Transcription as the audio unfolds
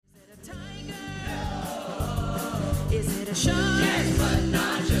Is it a shark? Yes, but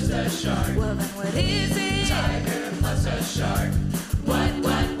not just a shark. Well, then what is it? Tiger plus a shark.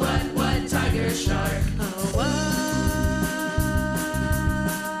 What, tiger shark? Oh, what?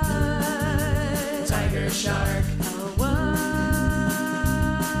 Tiger shark. Oh, what?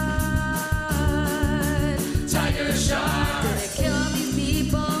 Tiger shark. Did it kill all these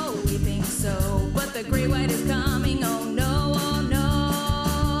people? We think so. But the great white is coming. Oh, no, oh, no.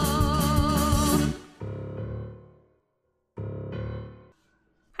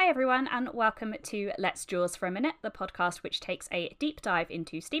 Hi everyone, and welcome to Let's Jaws for a Minute, the podcast which takes a deep dive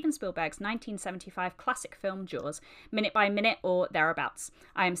into Steven Spielberg's 1975 classic film Jaws, minute by minute or thereabouts.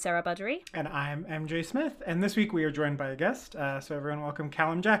 I am Sarah Buddery. And I'm MJ Smith, and this week we are joined by a guest. So everyone welcome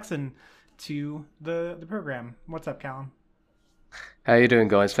Callum Jackson to the program. What's up, Callum? How you doing,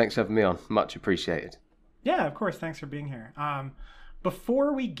 guys? Thanks for having me on. Much appreciated. Yeah, of course. Thanks for being here.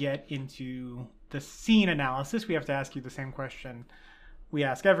 Before we get into the scene analysis, we have to ask you the same question we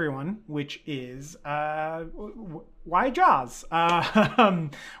ask everyone, which is why Jaws?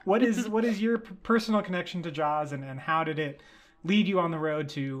 What is your personal connection to Jaws, and how did it lead you on the road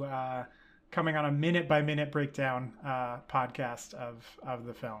to coming on a minute by minute breakdown podcast of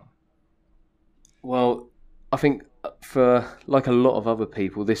the film? Well, I think for like a lot of other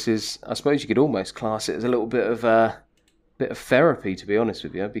people, this is, I suppose you could almost class it as a little bit of therapy, to be honest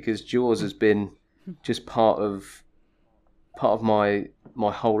with you, because Jaws has been just part of my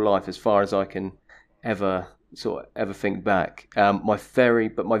whole life as far as I can ever think back. My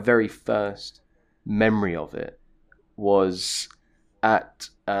very first memory of it was at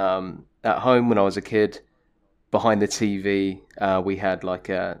home when I was a kid. Behind the TV, we had like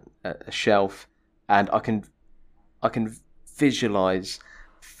a shelf, and I can visualize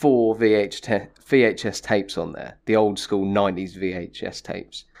 4 VHS tapes on there, the old school 90s VHS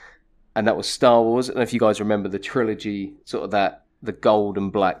tapes. And that was Star Wars. I don't know if you guys remember the trilogy, the gold and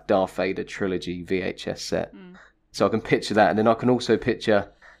black Darth Vader trilogy VHS set. So I can picture that. And then I can also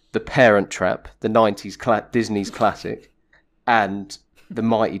picture The Parent Trap, the 90s Disney's classic, and The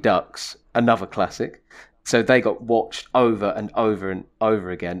Mighty Ducks, another classic. So they got watched over and over and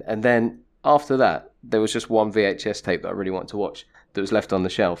over again. And then after that, there was just one VHS tape that I really wanted to watch that was left on the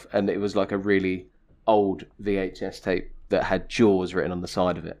shelf. And it was like a really old VHS tape that had Jaws written on the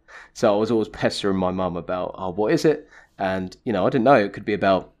side of it. So I was always pestering my mum about, what is it? And, I didn't know it could be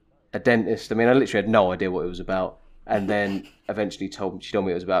about a dentist. I mean, I literally had no idea what it was about. And then eventually she told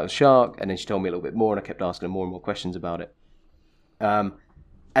me it was about a shark. And then she told me a little bit more, and I kept asking her more and more questions about it. And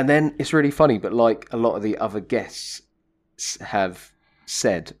then it's really funny, but like a lot of the other guests have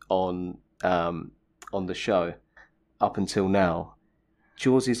said on the show up until now,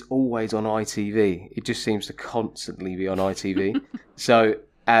 Jaws is always on ITV. It just seems to constantly be on ITV. So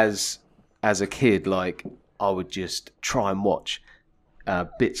as a kid, like, I would just try and watch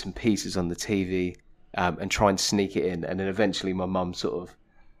bits and pieces on the TV and try and sneak it in. And then eventually my mum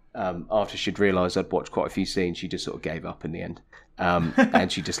after she'd realised I'd watched quite a few scenes, she just sort of gave up in the end.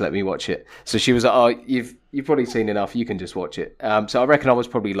 And she just let me watch it. So she was like, you've probably seen enough, you can just watch it. So I reckon I was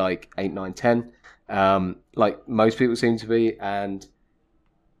probably like 8, 9, 10, like most people seem to be. And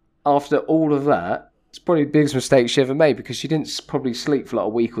after all of that, it's probably the biggest mistake she ever made, because she didn't probably sleep for like a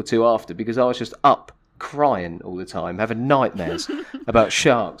week or two after, because I was just up crying all the time, having nightmares about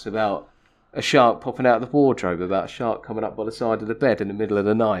sharks, about a shark popping out of the wardrobe, about a shark coming up by the side of the bed in the middle of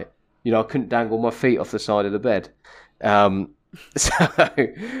the night. I couldn't dangle my feet off the side of the bed. So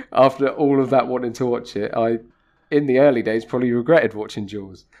after all of that wanting to watch it, I, in the early days, probably regretted watching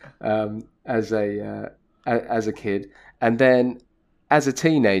Jaws as a kid. And then as a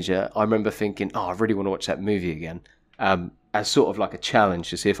teenager, I remember thinking, I really want to watch that movie again, as sort of like a challenge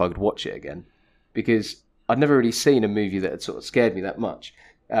to see if I could watch it again, because I'd never really seen a movie that had sort of scared me that much.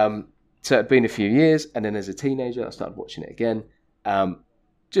 So it had been a few years, and then as a teenager, I started watching it again.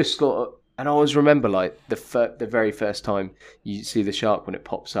 Just sort of, and I always remember like the very first time you see the shark when it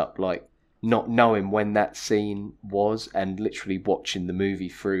pops up, like not knowing when that scene was, and literally watching the movie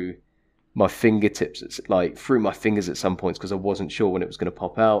through my fingertips, through my fingers at some points, because I wasn't sure when it was going to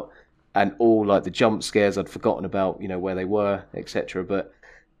pop out, and all like the jump scares I'd forgotten about, where they were, etc. But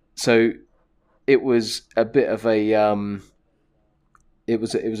so it was a bit of a it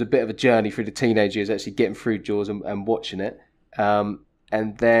was a bit of a journey through the teenage years, actually getting through Jaws and watching it.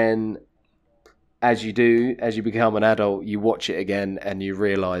 And then as you become an adult, you watch it again and you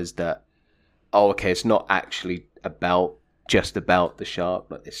realise that, it's not actually just about the shark.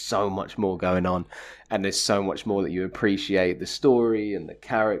 Like, there's so much more going on, and there's so much more that you appreciate, the story and the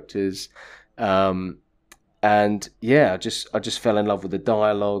characters. And yeah, I just fell in love with the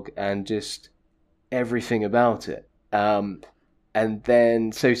dialogue and just everything about it. And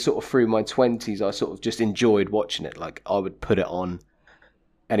then, so sort of through my 20s, I sort of just enjoyed watching it. Like, I would put it on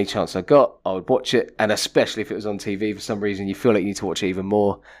any chance I got, I would watch it. And especially if it was on TV, for some reason, you feel like you need to watch it even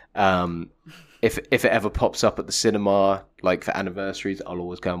more. If it ever pops up at the cinema, like for anniversaries, I'll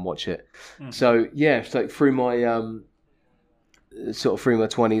always go and watch it. Mm-hmm. So, yeah, it's like through my, sort of through my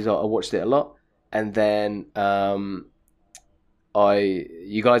 20s, I watched it a lot. And then,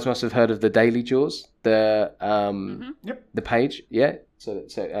 you guys must have heard of the Daily Jaws, the page, yeah. So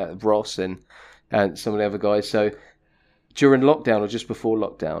Ross and some of the other guys. So during lockdown or just before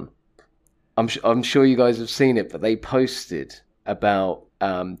lockdown, I'm sure you guys have seen it, but they posted about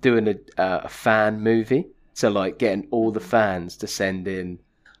doing a fan movie. So like getting all the fans to send in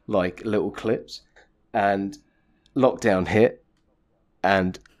like little clips, and lockdown hit,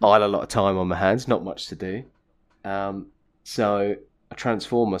 and I had a lot of time on my hands, not much to do. So I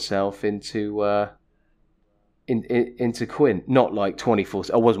transformed myself into Quint, not like 24.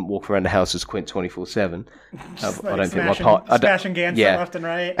 I wasn't walking around the house as Quint 24/7. I don't think my partner smashing Ganser left and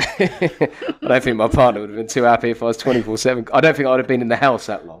right. I don't think my partner would have been too happy if I was 24/7. I don't think I would have been in the house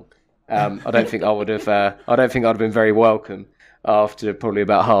that long. I don't think I would have. I don't think I'd have been very welcome after probably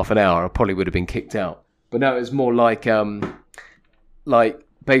about half an hour. I probably would have been kicked out. But no, it was more like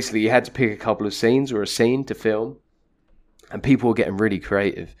basically you had to pick a couple of scenes or a scene to film. And people were getting really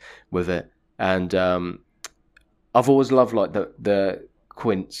creative with it. And I've always loved like the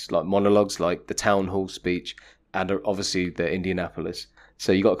Quint's like monologues, like the town hall speech, and obviously the Indianapolis.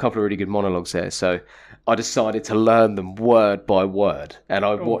 So you got a couple of really good monologues there. So I decided to learn them word by word, and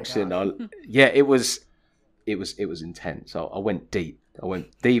I watched it. And it was intense. I went deep. I went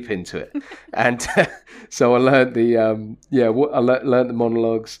deep into it, and so I learned learned the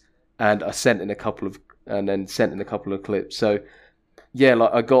monologues, and I sent in a couple of clips. So yeah,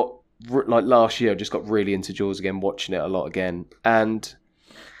 like I got like last year I just got really into Jaws again, watching it a lot again. And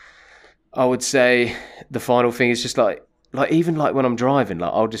I would say the final thing is just like even like when I'm driving,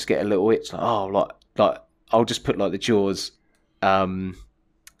 like I'll just get a little itch, like I'll just put like the Jaws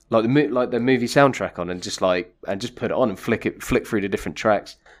like the movie soundtrack on, and just put it on and flick through the different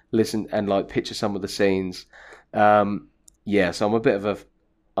tracks, listen and like picture some of the scenes. So I'm a bit of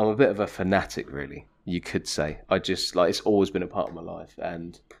a fanatic, really, you could say. I just like, it's always been a part of my life,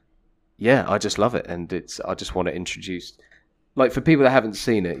 and yeah, I just love it. And I just want to introduce, like, for people that haven't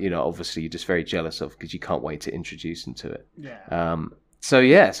seen it, you know, obviously you're just very jealous of, because you can't wait to introduce them to it. Yeah. So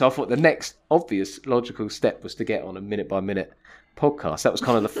I thought the next obvious logical step was to get on a minute by minute podcast. That was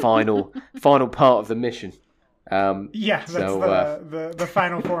kind of the final part of the mission. That's the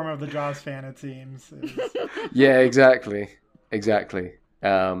final form of the Jaws fan, it seems. Yeah, exactly.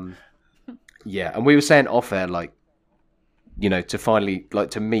 And we were saying off air, like, you know, to finally,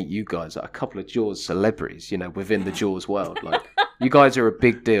 like, to meet you guys, like, a couple of Jaws celebrities, you know, within the Jaws world. Like, you guys are a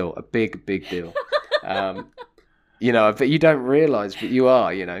big deal, a big deal. You know, but you don't realise, but you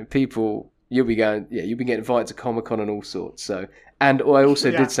are, you know, people, you'll be getting invited to Comic-Con and all sorts. So, and I also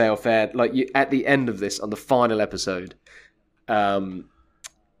did say off air, like, at the end of this, on the final episode, you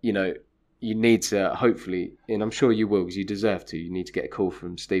know, you need to hopefully, and I'm sure you will, because you deserve to, you need to get a call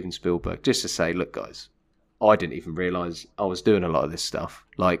from Steven Spielberg just to say, look, guys, I didn't even realise I was doing a lot of this stuff.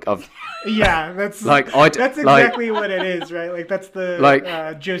 Like, that's exactly what it is, right? Like, that's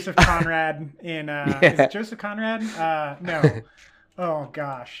the Joseph Conrad in is it Joseph Conrad? No. Oh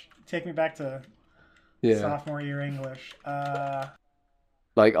gosh, take me back to sophomore year English.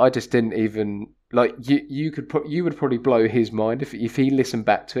 Like, I just didn't even, like, you would probably blow his mind if he listened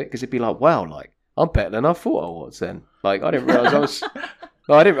back to it, because it'd be like, wow, like, I'm better than I thought I was then. Like, I didn't realise I was.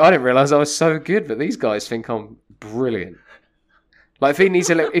 I didn't realise I was so good, but these guys think I'm brilliant. Like, if he needs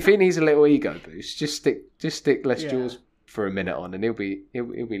a little ego boost, just stick Les Jaws for a minute on, and he'll be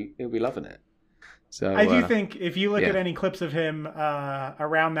loving it. So I do think if you look at any clips of him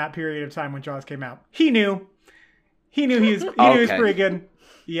around that period of time when Jaws came out, he knew he was pretty good.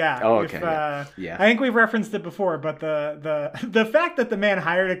 Yeah. Oh, okay. I think we've referenced it before, but the fact that the man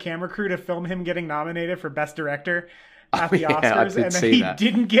hired a camera crew to film him getting nominated for Best Director at the Oscars, and then he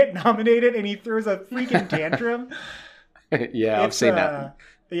didn't get nominated, and he throws a freaking tantrum. I've seen that.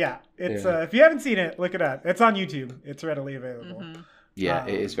 If you haven't seen it, look it up. It's on YouTube. It's readily available. Mm-hmm. Yeah,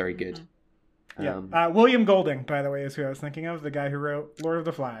 it is very good. Yeah. William Golding, by the way, is who I was thinking of, the guy who wrote Lord of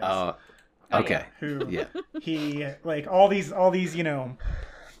the Flies. Oh, okay. He, like, all these, you know,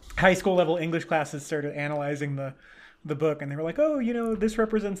 high school level English classes started analyzing the book, and they were like, oh, you know, this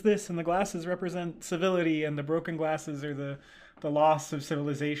represents this, and the glasses represent civility, and the broken glasses are the loss of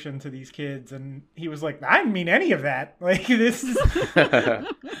civilization to these kids. And he was like, I didn't mean any of that. Like, this is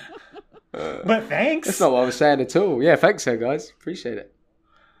But thanks. That's not what I was saying at all. Yeah, thanks, so guys. Appreciate it.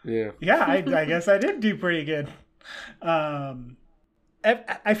 Yeah. Yeah, I guess I did do pretty good.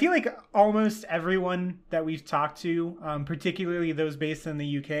 I feel like almost everyone that we've talked to, particularly those based in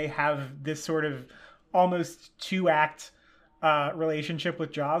the UK, have this sort of almost 2-act relationship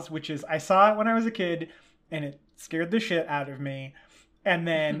with Jaws, which is I saw it when I was a kid and it scared the shit out of me. And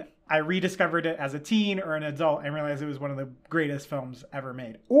then I rediscovered it as a teen or an adult and realized it was one of the greatest films ever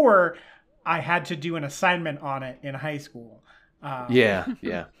made. Or I had to do an assignment on it in high school. Yeah.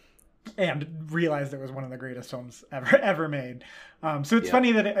 And realized it was one of the greatest films ever made. So it's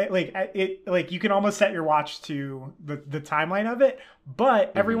funny that it you can almost set your watch to the timeline of it,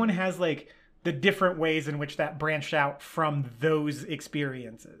 but everyone has like the different ways in which that branched out from those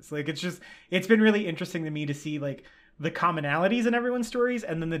experiences. Like it's been really interesting to me to see like the commonalities in everyone's stories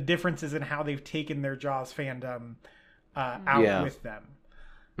and then the differences in how they've taken their Jaws fandom out with them.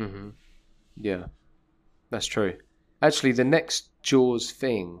 Mm-hmm. Yeah, that's true. Actually, the next Jaws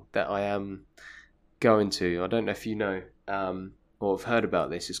thing that I am going to, I don't know if you know or have heard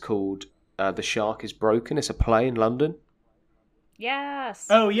about this, is called The Shark is Broken. It's a play in London. Yes.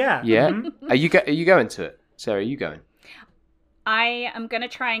 Oh, yeah. Yeah. Mm-hmm. Are you going to it? Sarah, are you going? I am going to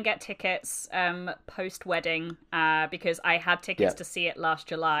try and get tickets post-wedding because I had tickets to see it last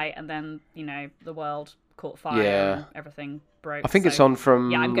July and then, the world caught fire and everything broke. I think it's on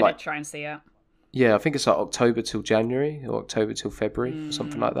from... Yeah, I'm going to try and see it. Yeah, I think it's like October till January or October till February or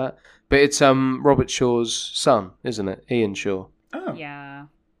something like that. But it's Robert Shaw's son, isn't it? Ian Shaw. Oh. Yeah.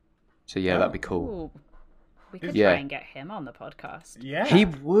 So yeah, that'd be cool. Ooh. We could try and get him on the podcast. Yeah. He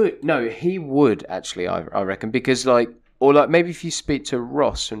would actually, I reckon, because maybe if you speak to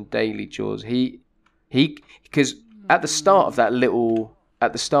Ross from Daily Jaws, because at the start of that little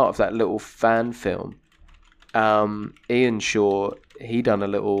fan film, Ian Shaw, he done a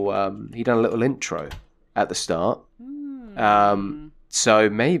little intro at the start. So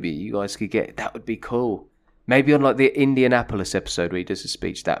maybe you guys could that would be cool. Maybe on like the Indianapolis episode where he does a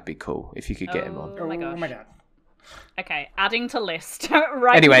speech, that'd be cool if you could get him on. Oh my gosh. Oh my god. Okay, adding to list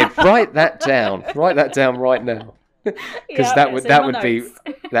right Anyway, now. write that down. Write that down right now. Because that would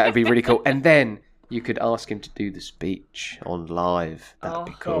be really cool. And then you could ask him to do the speech on live. That'd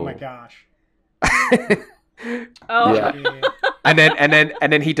be cool. Oh my gosh. Yeah.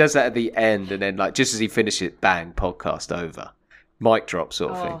 and then he does that at the end, and then like just as he finishes it, bang, podcast over, mic drop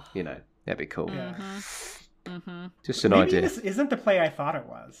sort of thing. That'd be cool. Yeah. Just an Maybe idea. this isn't the play I thought it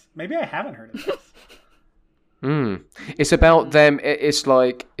was. Maybe I haven't heard of this. It's about them. It's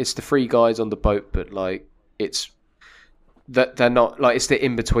like it's the three guys on the boat, but like it's that they're not like it's the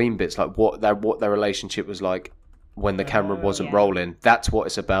in between bits, like what their relationship was like when the camera wasn't rolling. That's what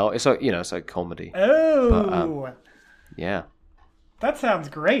it's about. It's like it's like comedy. Oh, but, yeah, that sounds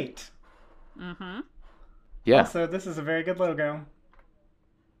great. Yeah. Also, this is a very good logo.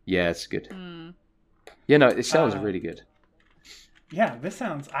 Yeah, it's good. It sounds really good. Yeah, this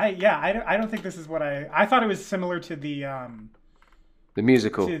sounds. I don't think this is what I thought it was similar to the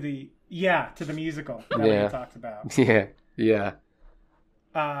musical. to the musical that we talked about. Yeah.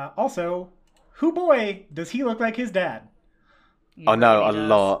 Also, who boy does he look like his dad? I know a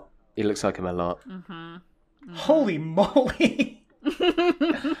lot. He looks like him a lot. Holy moly!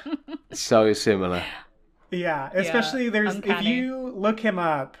 So similar. Yeah, especially there's uncanny. if you look him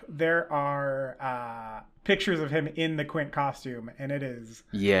up, there are pictures of him in the Quint costume, and it is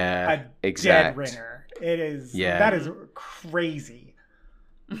a dead ringer. It is that is crazy.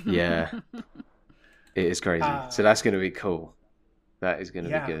 Yeah, it is crazy. So that's going to be cool. That is going to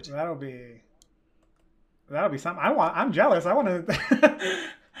be good. That'll be something. I'm jealous. I want to.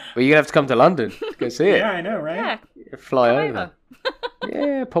 Well, you're gonna have to come to London to go see it. Yeah, I know, right? Yeah, Fly over.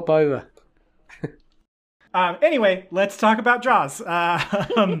 Yeah, pop over. Anyway, let's talk about Jaws. Yeah,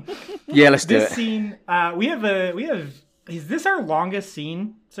 let's do it. This scene, we have. Is this our longest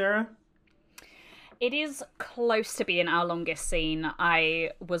scene, Sarah? it is close to being our longest scene.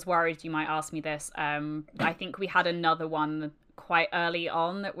 I was worried you might ask me this. I think we had another one quite early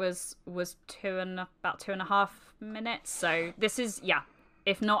on that was about 2.5 minutes. So this is,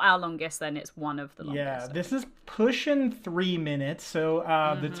 if not our longest, then it's one of the longest. Yeah, this is pushing 3 minutes. So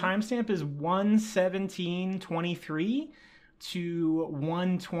the timestamp is 1:17:23 to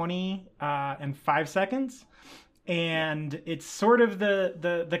 1:20 and 5 seconds. And it's sort of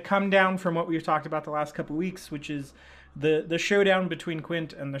the come down from what we've talked about the last couple weeks, which is the showdown between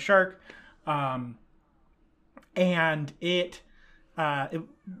Quint and the shark. And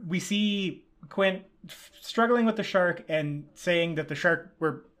we see Quint struggling with the shark and saying that the shark,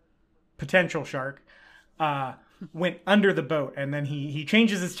 or potential shark, went under the boat. And then he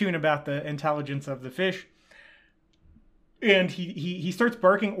changes his tune about the intelligence of the fish. And he starts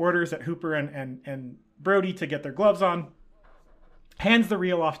barking orders at Hooper and Brody to get their gloves on, hands the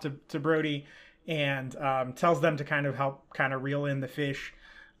reel off to Brody, and tells them to kind of help reel in the fish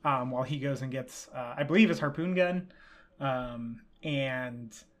while he goes and gets, I believe, his harpoon gun.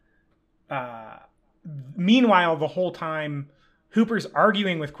 Meanwhile, the whole time, Hooper's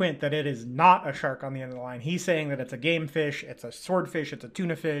arguing with Quint that it is not a shark on the end of the line. He's saying that it's a game fish, it's a swordfish, it's a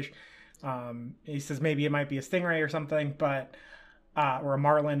tuna fish. He says maybe it might be a stingray or something, but or a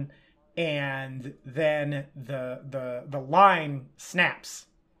marlin. And then the line snaps,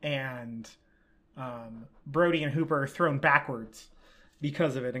 and Brody and Hooper are thrown backwards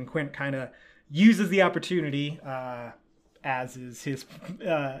because of it. And Quint kind of uses the opportunity, as is his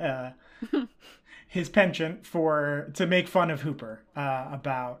penchant, to make fun of Hooper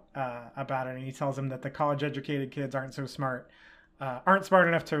about it. And he tells him that the college-educated kids aren't smart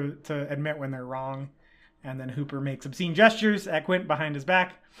enough to admit when they're wrong. And then Hooper makes obscene gestures at Quint behind his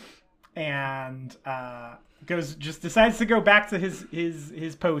back, and decides to go back to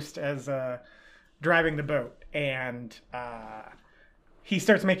his post as driving the boat. And he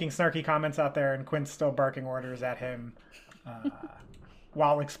starts making snarky comments out there, and Quint's still barking orders at him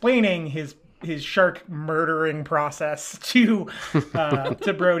while explaining his shark murdering process to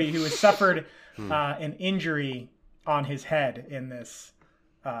Brody, who has suffered an injury on his head in this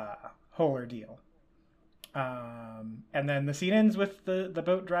whole ordeal. And then the scene ends with the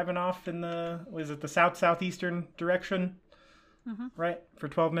boat driving off in the southeastern direction, right? For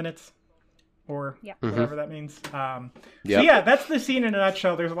 12 minutes or whatever that means. So yeah, that's the scene in a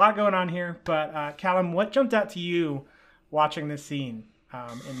nutshell. There's a lot going on here, but Callum, what jumped out to you watching this scene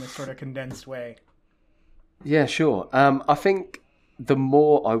in this sort of condensed way? Yeah, sure. I think the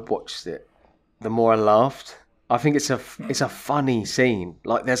more I watched it, the more I laughed. I think it's a funny scene.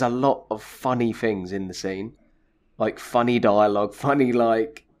 Like, there's a lot of funny things in the scene, like funny dialogue, funny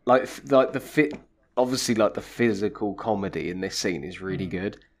like the fit. Obviously, like the physical comedy in this scene is really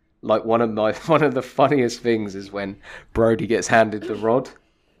good. Like one of the funniest things is when Brody gets handed the rod.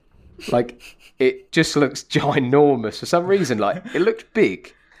 Like, it just looks ginormous for some reason. Like, it looked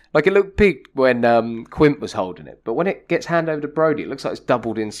big. Like, it looked big when Quint was holding it, but when it gets handed over to Brody, it looks like it's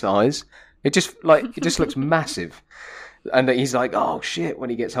doubled in size. It just looks massive. And he's like, oh shit,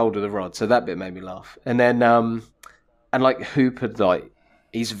 when he gets hold of the rod. So that bit made me laugh. And then and like Hooper, like,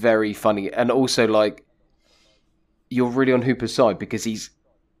 he's very funny. And also, like, you're really on Hooper's side because he's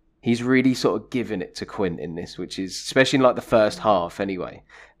really sort of giving it to Quint in this, which is, especially in like the first half anyway.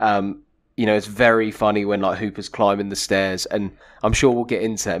 You know, it's very funny when like Hooper's climbing the stairs, and I'm sure we'll get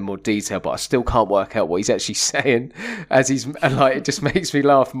into that in more detail, but I still can't work out what he's actually saying and like, it just makes me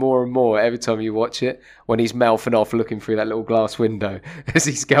laugh more and more every time you watch it, when he's mouthing off looking through that little glass window as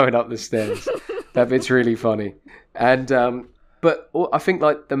he's going up the stairs. That bit's really funny. And but I think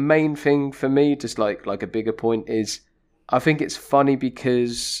like the main thing for me, just like a bigger point, is I think it's funny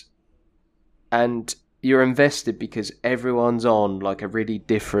because, and you're invested because everyone's on like a really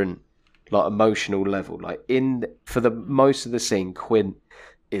different like emotional level. Like for the most of the scene, Quint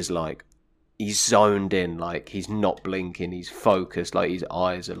is like, he's zoned in, like he's not blinking, he's focused, like his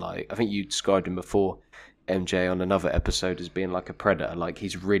eyes are like, I think you described him before, MJ, on another episode as being like a predator, like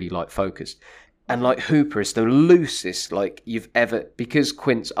he's really like focused. And like Hooper is the loosest like you've ever, because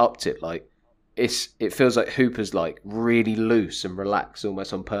Quint's upped it, like it feels like Hooper's like really loose and relaxed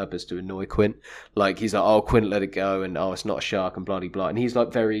almost on purpose to annoy Quint. Like he's like, oh, Quint, let it go, and oh, it's not a shark, and bloody blah. And he's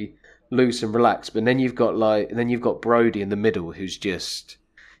like very loose and relaxed. But then you've got Brody in the middle, who's just,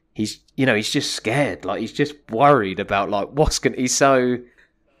 he's just scared. Like he's just worried about like what's going. He's so,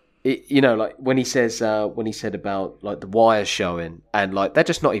 like when he said about like the wires showing, and like they're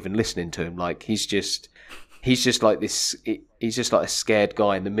just not even listening to him. Like he's just like this. He's just like a scared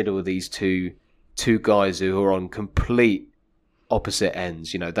guy in the middle of these two guys who are on complete opposite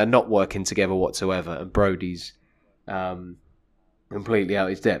ends. You know, they're not working together whatsoever, and Brody's completely out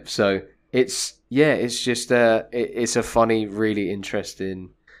his depth. So it's just it's a funny, really interesting,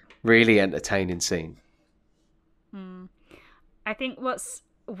 really entertaining scene. I think what's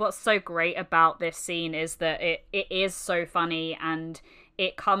so great about this scene is that it is so funny, and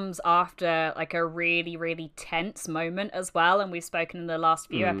it comes after like a really, really tense moment as well. And we've spoken in the last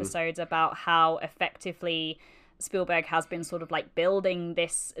few episodes about how effectively Spielberg has been sort of like building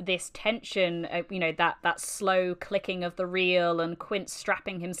this tension, that slow clicking of the reel, and Quint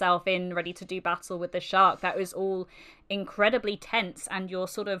strapping himself in, ready to do battle with the shark. That was all incredibly tense, and you're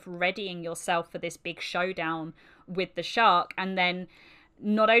sort of readying yourself for this big showdown with the shark. And then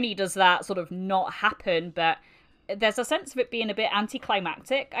not only does that sort of not happen, but there's a sense of it being a bit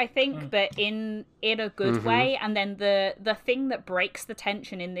anticlimactic, I think, but in a good way. And then the thing that breaks the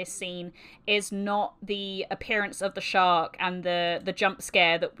tension in this scene is not the appearance of the shark and the jump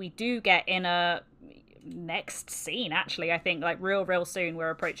scare that we do get in a next scene. Actually, I think like real soon we're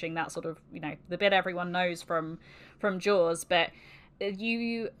approaching that sort of, the bit everyone knows from Jaws. But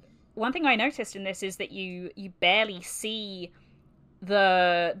one thing I noticed in this is that you barely see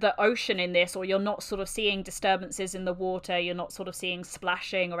the ocean in this, or you're not sort of seeing disturbances in the water, you're not sort of seeing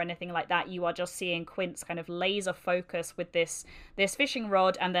splashing or anything like that. You are just seeing Quint's kind of laser focus with this fishing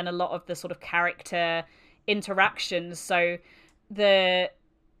rod, and then a lot of the sort of character interactions. So the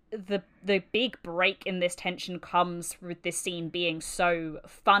big break in this tension comes with this scene being so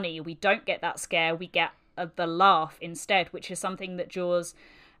funny. We don't get that scare, we get the laugh instead, which is something that Jaws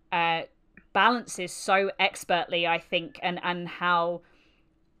balances so expertly, I think, and how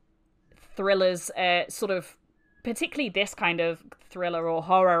thrillers sort of, particularly this kind of thriller or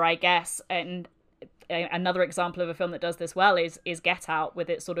horror, I guess, and another example of a film that does this well is Get Out, with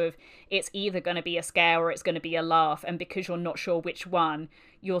it sort of, it's either going to be a scare or it's going to be a laugh, and because you're not sure which one,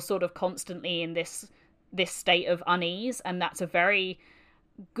 you're sort of constantly in this state of unease, and that's a very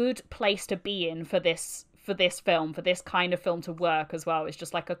good place to be in for this film, for this kind of film to work as well. It's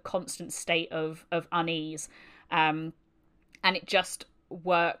just like a constant state of unease, and it just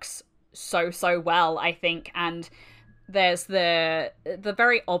works so well, I think. And there's the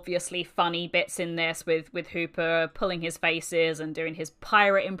very obviously funny bits in this with Hooper pulling his faces and doing his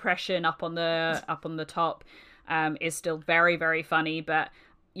pirate impression up on the top, is still very, very funny. But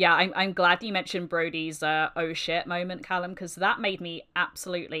yeah, I'm glad you mentioned Brody's oh shit moment, Callum, because that made me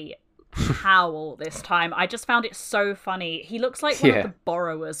absolutely howl this time. I just found it so funny. He looks like one of the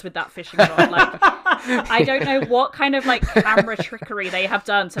borrowers with that fishing rod. Like, I don't know what kind of like camera trickery they have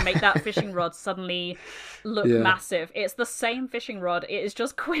done to make that fishing rod suddenly look massive. It's the same fishing rod. It is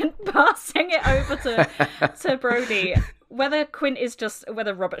just Quint passing it over to Brody. Whether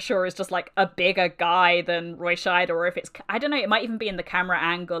Robert Shaw is just like a bigger guy than Roy Scheider, or if it's, I don't know, it might even be in the camera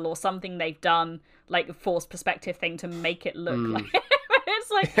angle or something they've done, like a forced perspective thing to make it look like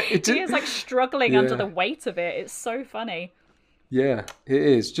it's like he is like struggling under the weight of it. It's so funny. Yeah, it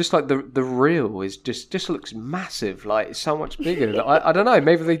is. Just like the reel is just looks massive. Like, it's so much bigger. I don't know.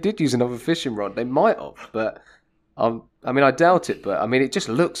 Maybe they did use another fishing rod. They might have, but I mean, I doubt it. But I mean, it just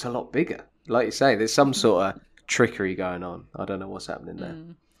looks a lot bigger. Like you say, there's some sort of trickery going on. I don't know what's happening there.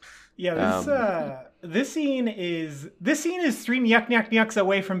 Yeah, this scene is three Nyuk Nyuk Nyuks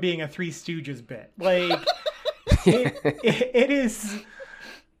away from being a Three Stooges bit. Like, it is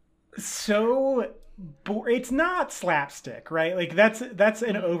so. It's not slapstick, right? Like, that's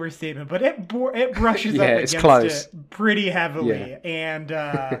an overstatement, but it brushes up against it pretty heavily.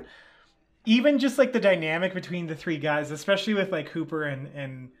 And even just like the dynamic between the three guys, especially with like Hooper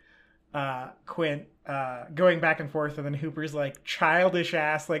and Quint going back and forth, and then Hooper's like childish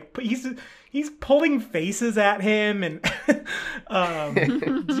ass, like he's pulling faces at him and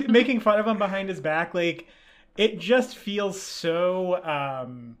making fun of him behind his back. Like, it just feels so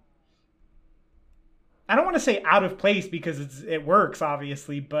I don't want to say out of place, because it works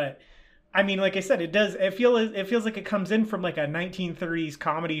obviously, but I mean, like I said, it does. It feels like it comes in from like a 1930s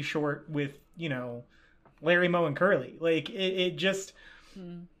comedy short with, Larry, Moe, and Curly. Like, and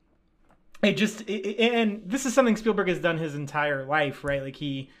this is something Spielberg has done his entire life, right? Like,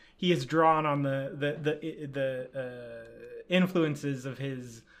 he has drawn on the influences of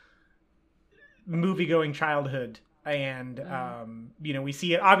his movie-going childhood, and we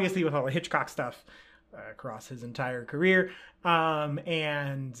see it obviously with all the Hitchcock stuff across his entire career,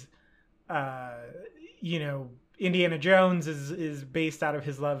 Indiana Jones is based out of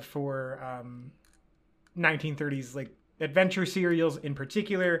his love for 1930s like adventure serials, in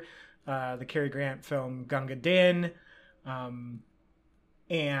particular the Cary Grant film Gunga Din,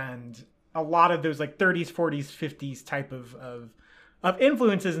 and a lot of those like 30s, 40s, 50s type of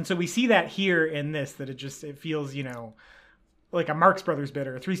influences. And so we see that here in this, that it feels, like a Marx Brothers bit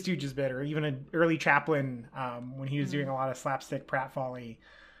or a Three Stooges bit, or even an early Chaplin when he was doing a lot of slapstick pratfall-y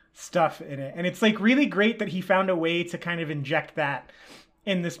stuff in it. And it's like really great that he found a way to kind of inject that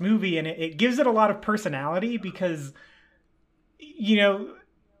in this movie, and it gives it a lot of personality, because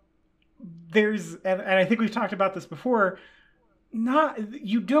there's, and I think we've talked about this before,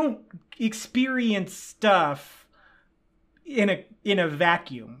 you don't experience stuff in a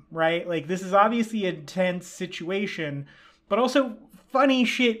vacuum, right? Like, this is obviously a tense situation, but also funny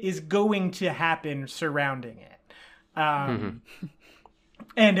shit is going to happen surrounding it. And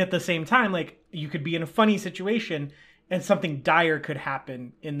at the same time, like, you could be in a funny situation and something dire could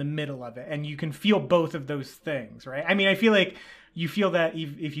happen in the middle of it, and you can feel both of those things, right? I mean, I feel like you feel that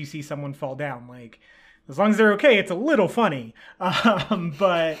if you see someone fall down, like, as long as they're okay, it's a little funny.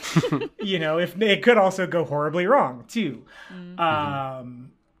 But you know, if it could also go horribly wrong too.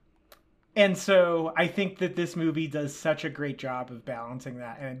 And so I think that this movie does such a great job of balancing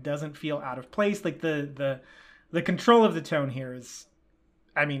that, and it doesn't feel out of place. Like the control of the tone here is,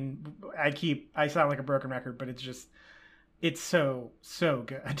 I mean, I sound like a broken record, but it's so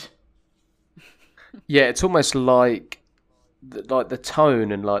good. Yeah, it's almost like the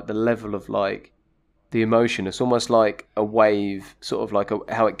tone and like the level of like the emotion. It's almost like a wave, sort of like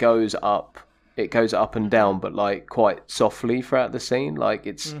how it goes up. It goes up and down, but like quite softly throughout the scene. Like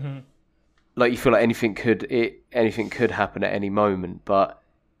it's like you feel like anything could happen at any moment, but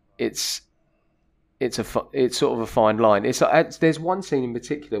it's sort of a fine line. It's like, there's one scene in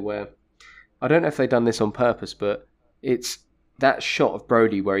particular where I don't know if they've done this on purpose, but it's that shot of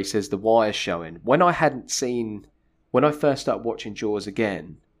Brody where he says the wire's showing. When I first started watching Jaws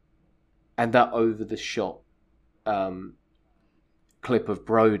again, and that over the shot clip of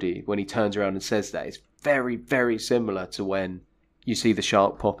Brody when he turns around and says that, it's very, very similar to when you see the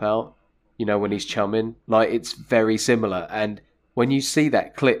shark pop out, you know, when he's chumming. Like, it's very similar. And when you see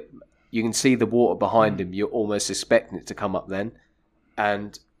that clip, you can see the water behind him. You're almost expecting it to come up then.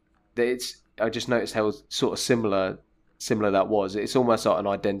 And I just noticed how sort of similar that was. It's almost like an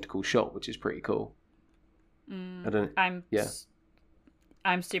identical shot, which is pretty cool.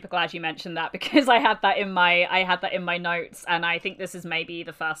 I'm super glad you mentioned that, because I had that in my notes, and I think this is maybe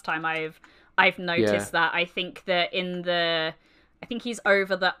the first time I've noticed that. I think that I think he's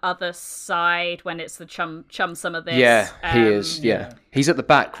over the other side when it's the chum some of this. Yeah, he is. Yeah, he's at the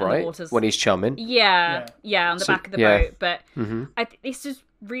back, right, when he's chumming. Yeah, on the back of the boat. But this is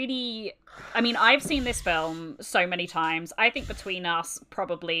really. I mean, I've seen this film so many times. I think between us,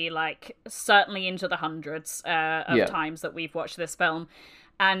 probably like certainly into the hundreds of times that we've watched this film,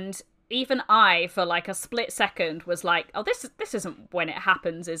 and even I, for like a split second, was like, "Oh, this isn't when it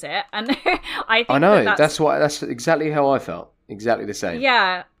happens, is it?" And I know that's exactly how I felt. Exactly the same.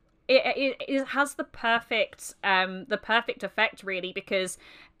 Yeah, it has the perfect effect, really, because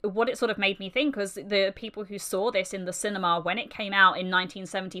what it sort of made me think was the people who saw this in the cinema when it came out in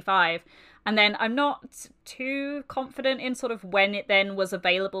 1975, and then I'm not too confident in sort of when it then was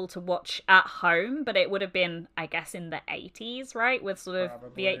available to watch at home, but it would have been, I guess, in the 80s, right, with sort of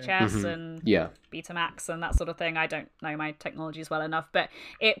VHS and Betamax and that sort of thing. I don't know my technologies well enough, but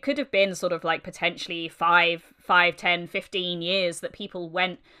it could have been sort of like potentially 5, 10, 15 years that people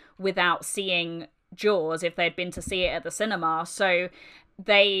went without seeing Jaws if they'd been to see it at the cinema. So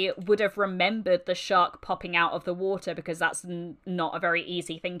they would have remembered the shark popping out of the water, because that's not a very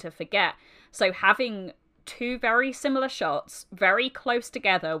easy thing to forget. So having two very similar shots, very close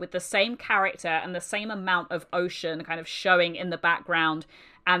together, with the same character and the same amount of ocean kind of showing in the background,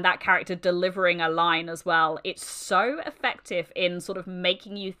 and that character delivering a line as well, it's so effective in sort of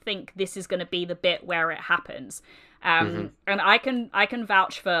making you think this is going to be the bit where it happens. And I can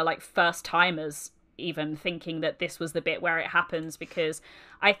vouch for like first timers even thinking that this was the bit where it happens, because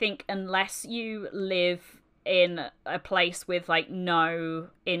I think unless you live in a place with like no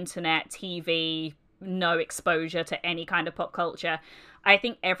internet, TV, no exposure to any kind of pop culture, I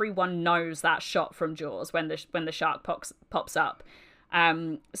think everyone knows that shot from Jaws when the shark pops up.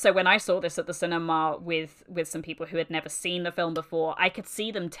 So when I saw this at the cinema with some people who had never seen the film before, I could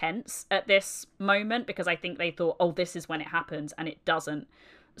see them tense at this moment, because I think they thought, oh, this is when it happens, and it doesn't.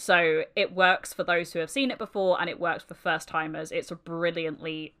 So it works for those who have seen it before, and it works for first timers. It's a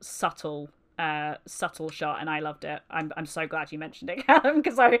brilliantly subtle shot, and I loved it. I'm so glad you mentioned it, Callum,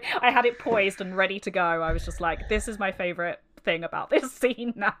 because I had it poised and ready to go. I was just like, this is my favorite thing about this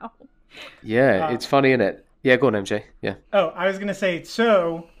scene now. Yeah, it's funny, isn't it? Yeah, go on, MJ. Yeah. Oh, I was gonna say,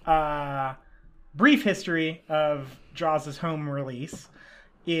 so brief history of Jaws' home release.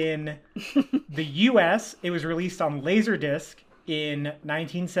 In the U.S., it was released on Laserdisc in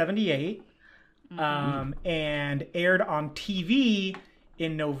 1978, and aired on TV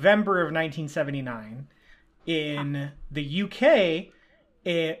in November of 1979. In the UK,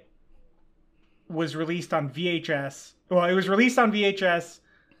 it was released on VHS. Well, it was released on VHS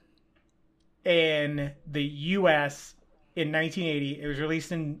in the US in 1980. It was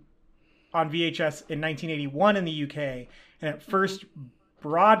released on VHS in 1981 in the UK, and it first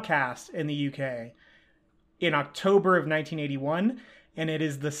broadcast in the UK in October of 1981, and it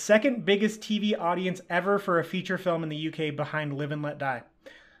is the second biggest TV audience ever for a feature film in the UK, behind Live and Let Die.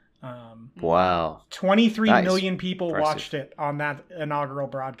 Wow. 23 million people watched it on that inaugural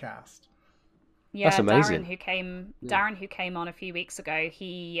broadcast. Yeah, That's amazing. Darren who came on a few weeks ago,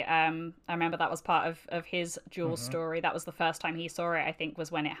 he I remember that was part of his Jaws story. That was the first time he saw it, I think,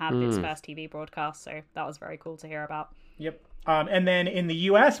 was when it had its first TV broadcast, so that was very cool to hear about. Yep. And then in the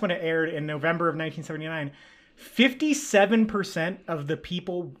US, when it aired in November of 1979, 57% of the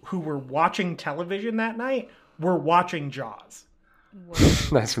people who were watching television that night were watching Jaws.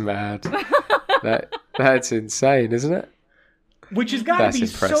 That's mad. That's insane, isn't it? Which has got to be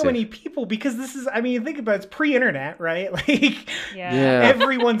impressive. so many people, because this is, I mean, think about it, it's pre-internet, right? Like, Yeah.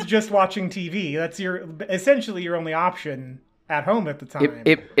 everyone's just watching TV. That's essentially your only option at home at the time.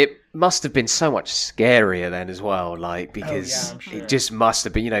 It must have been so much scarier then as well, like, because I'm sure. it just must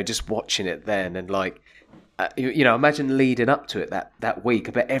have been, just watching it then, and like, imagine leading up to it that week.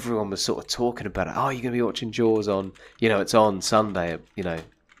 I bet everyone was sort of talking about it. Oh, you're going to be watching Jaws on, it's on Sunday,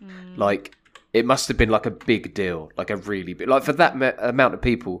 like, it must have been like a big deal, like a really big, like for that amount of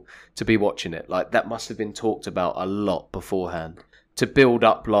people to be watching it, like that must have been talked about a lot beforehand to build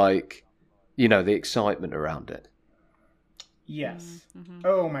up, like, the excitement around it. Yes.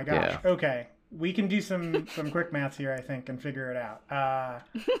 Oh my gosh. Yeah. Okay. We can do some quick maths here, I think, and figure it out.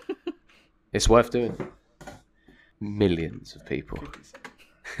 It's worth doing. Millions of people.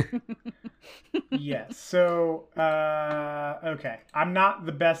 Yes. So, okay. I'm not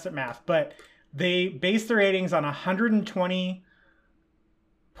the best at math, but they based the ratings on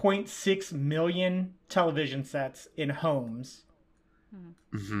 120.6 million television sets in homes.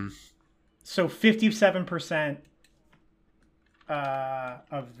 Mm-hmm. So 57%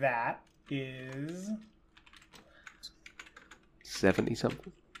 of that is 70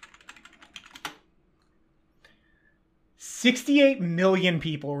 something. 68 million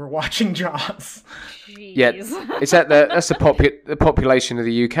people were watching Jaws. Jeez. Yeah, is that's the population of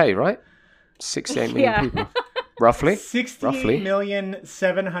the UK, right? 68 million people, roughly.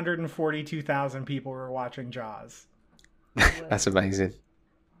 68,742,000 people were watching Jaws. That's amazing.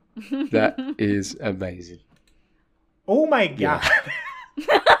 That is amazing. Oh my god!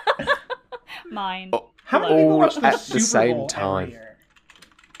 Mind. How many people All watch the at Super the same Bowl time. every year?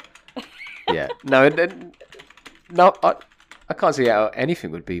 Yeah. No, no. I can't see how anything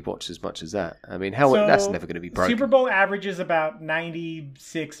would be watched as much as that. I mean, So, that's never going to be broken. Super Bowl averages about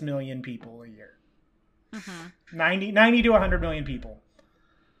 96 million people a year. 90 to 100 million people.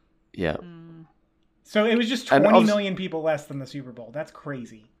 Yeah. So it was just And 20 million people less than the Super Bowl. That's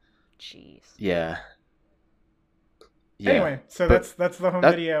crazy. Jeez. Yeah. Anyway, so but that's the home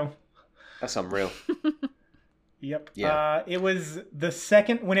that- video. that's unreal. Yep. Yeah. It was the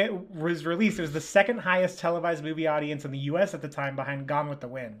second, when it was released, it was the second highest televised movie audience in the US at the time, behind Gone with the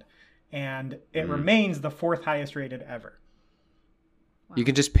Wind. And it remains the fourth highest rated ever. You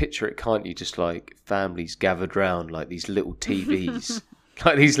can just picture it, can't you? Just like families gathered round, like these little TVs,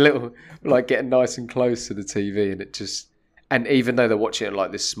 like these little, like getting nice and close to the TV, and even though they're watching it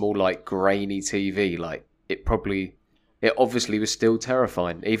like this small, like grainy TV, like it obviously was still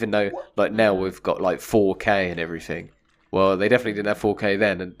terrifying, even though like now we've got like 4K and everything. Well, they definitely didn't have 4K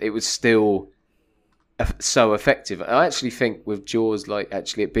then, and it was still so effective. I actually think with Jaws, like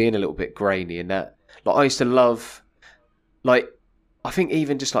actually it being a little bit grainy and that, like I used to love, like I think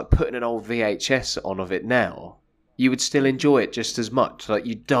even just like putting an old VHS on of it now, you would still enjoy it just as much. Like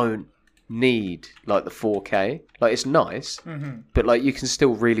you don't need like the 4K. Like it's nice, but like you can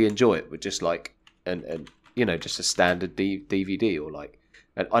still really enjoy it with just like and just a standard DVD or like,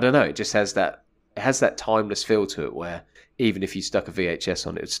 and I don't know. It just has that timeless feel to it where even if you stuck a VHS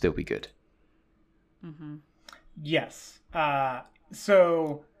on it, it'd still be good. Yes.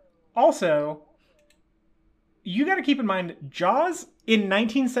 So also, you got to keep in mind, Jaws in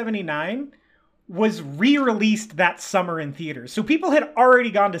 1979 was re-released that summer in theaters. So people had already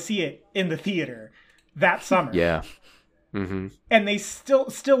gone to see it in the theater that summer. Yeah. Mm-hmm. And they still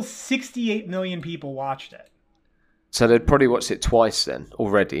 68 million people watched it. So they'd probably watched it twice then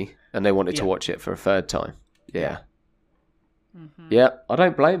already, and they wanted to watch it for a third time. Yeah. Yeah, I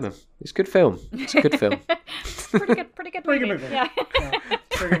don't blame them. It's a good film. It's a good film. Pretty good Pretty movie. good movie. Yeah.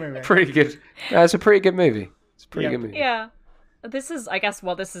 Pretty good movie. Pretty good. No, it's a pretty good movie. It's a pretty good movie. Yeah. This is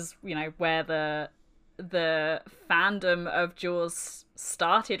where the fandom of Jaws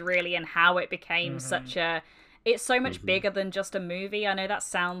started, really, and how it became it's so much bigger than just a movie. I know that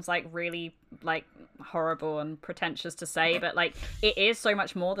sounds like really like horrible and pretentious to say, but like it is so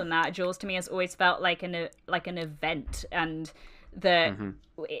much more than that. Jaws to me has always felt like an event, and that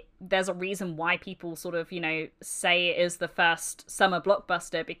there's a reason why people sort of, say it is the first summer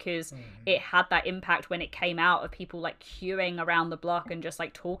blockbuster, because it had that impact when it came out, of people like queuing around the block and just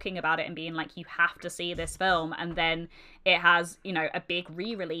like talking about it and being like, you have to see this film. And then it has, a big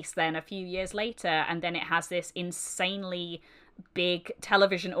re-release then a few years later, and then it has this insanely big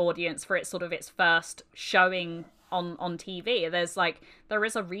television audience for its sort of its first showing on TV. There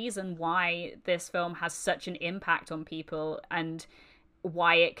is a reason why this film has such an impact on people, and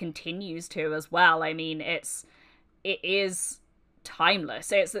why it continues to as well. I mean, it is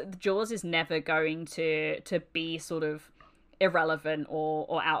timeless. Jaws is never going to be sort of irrelevant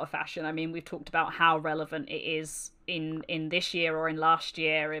or out of fashion. I mean, we've talked about how relevant it is in this year or in last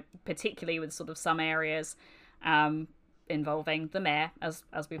year, particularly with sort of some areas involving the mayor, as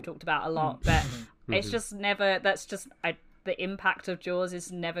we've talked about a lot. But it's just never. The impact of Jaws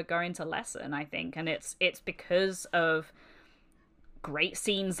is never going to lessen, I think, and it's because of great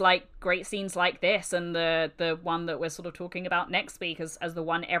scenes like this, and the one that we're sort of talking about next week as the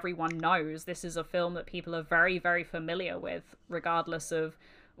one everyone knows. This is a film that people are very, very familiar with, regardless of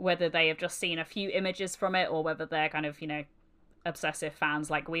whether they have just seen a few images from it or whether they're kind of obsessive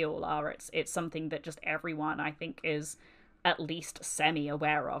fans like we all are. It's something that just everyone, I think, is at least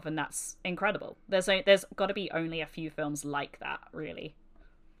semi-aware of, and that's incredible. There's got to be only a few films like that, really.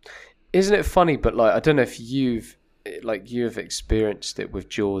 Isn't it funny? But like, I don't know if you've experienced it with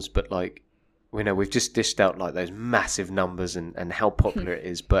Jaws, but like, we've just dished out like those massive numbers and how popular it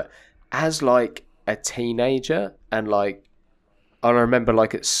is. But as like a teenager, and like, I remember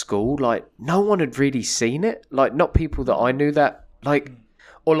like at school, like no one had really seen it. Like, not people that I knew that like,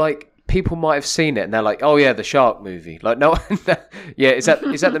 or like people might have seen it and they're like, oh yeah, the shark movie. Like, no, yeah, is that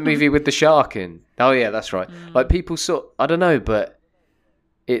the movie with the shark in? Oh yeah, that's right. Like, people I don't know, but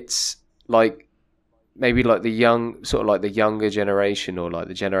it's like, maybe like the younger generation, or like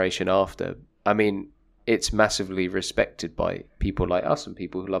the generation after. I mean, it's massively respected by people like us and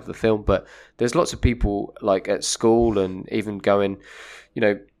people who love the film. But there's lots of people like at school, and even going,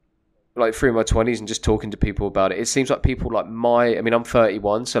 like through my 20s and just talking to people about it. It seems like people like I'm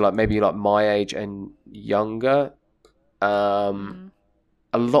 31, so like maybe like my age and younger. A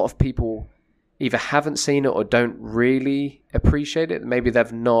lot of people either haven't seen it or don't really appreciate it. Maybe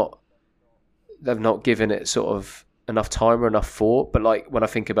they've not given it sort of enough time or enough thought. But like, when I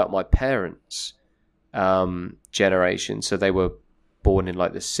think about my parents' generation, so they were born in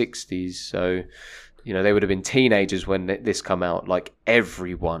like the 60s, so they would have been teenagers when this come out. Like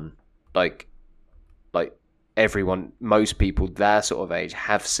everyone, like everyone, most people their sort of age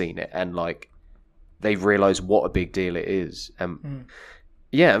have seen it, and like they've realised what a big deal it is.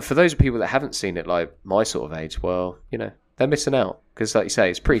 Yeah, and for those people that haven't seen it, like my sort of age, well, they're missing out, because like you say,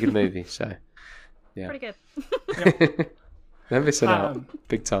 it's a pretty good movie. So yeah, pretty good. They're missing out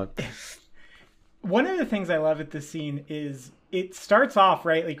big time. One of the things I love at this scene is it starts off,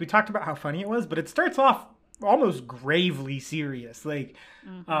 right? Like, we talked about how funny it was, but it starts off almost gravely serious. Like,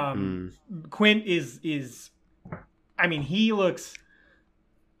 Quint is, I mean, he looks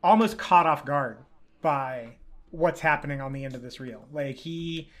almost caught off guard by what's happening on the end of this reel. Like,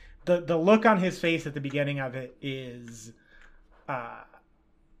 the look on his face at the beginning of it is,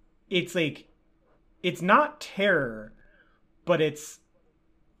 it's like, it's not terror, but it's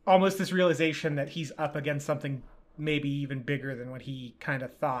almost this realization that he's up against something maybe even bigger than what he kind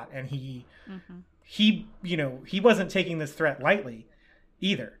of thought. And he wasn't taking this threat lightly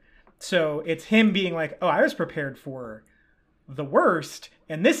either. So it's him being like, oh, I was prepared for the worst,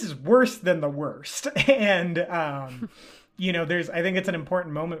 and this is worse than the worst. And, I think it's an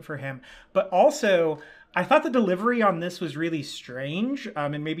important moment for him. But also, I thought the delivery on this was really strange.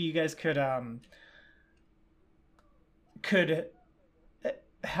 And maybe you guys could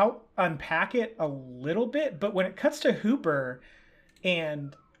help unpack it a little bit. But when it cuts to Hooper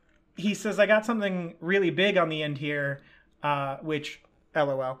and he says, I got something really big on the end here, which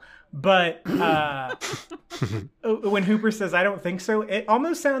LOL. But when Hooper says, I don't think so, it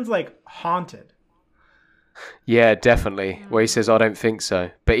almost sounds like Haunted. Yeah, definitely. Where he says, I don't think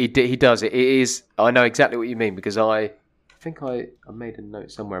so. But he does. It is, I know exactly what you mean, because I think I made a note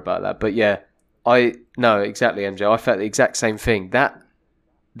somewhere about that. But yeah, I know exactly, MJ. I felt the exact same thing. That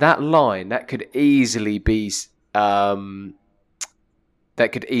line, that could easily be out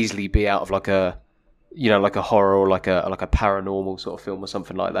of like a horror or like a paranormal sort of film or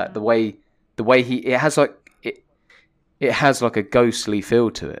something like that. The way it has like a ghostly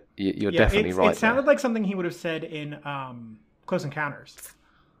feel to it. You're definitely right. It sounded like something he would have said in Close Encounters.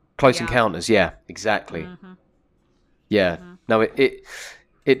 Encounters, yeah, exactly. Mm-hmm. Yeah, no,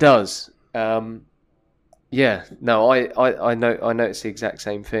 it does. Yeah, no, I know, I noticed the exact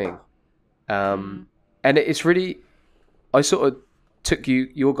same thing. And it's really, I sort of took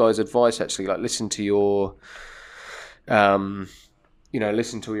your guys' advice actually, like listen to your,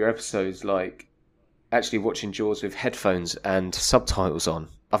 listen to your episodes, like actually watching Jaws with headphones and subtitles on.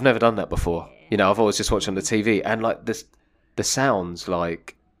 I've never done that before. I've always just watched on the TV, and like this, the sounds,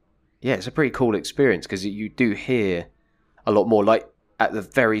 like, yeah, it's a pretty cool experience because you do hear a lot more. Like at the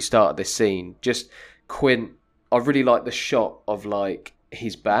very start of this scene, just Quint, I really like the shot of like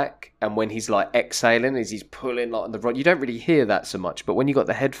his back, and when he's like exhaling as he's pulling like on the rod, you don't really hear that so much, but when you got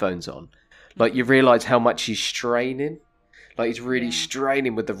the headphones on, like you realise how much he's straining. Like he's really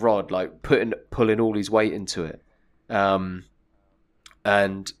straining with the rod, like pulling all his weight into it.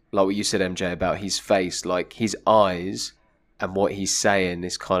 And like what you said, MJ, about his face, like his eyes and what he's saying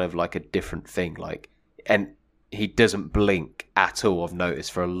is kind of like a different thing. Like, and he doesn't blink at all, I've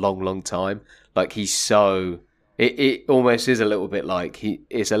noticed, for a long, long time. Like he's so, it almost is a little bit like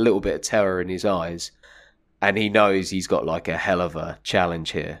it's a little bit of terror in his eyes, and he knows he's got like a hell of a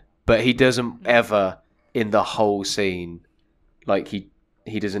challenge here. But he doesn't ever, in the whole scene, like he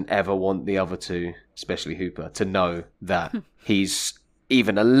doesn't ever want the other two, especially Hooper, to know that he's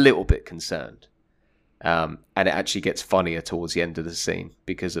even a little bit concerned. And it actually gets funnier towards the end of the scene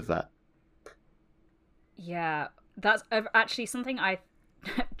because of that. Yeah, that's actually something I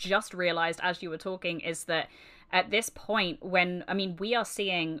just realized as you were talking, is that at this point when, I mean, we are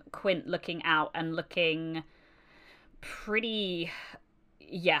seeing Quint looking out and looking pretty,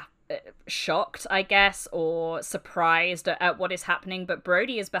 shocked, I guess, or surprised at what is happening, but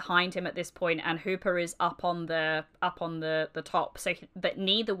Brody is behind him at this point and Hooper is up on the top, so that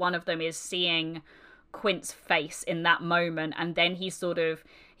neither one of them is seeing Quint's face in that moment. And then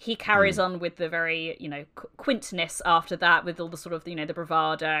he carries on with the very, Quintness after that, with all the sort of, the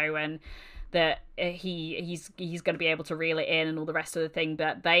bravado, and that he's going to be able to reel it in and all the rest of the thing.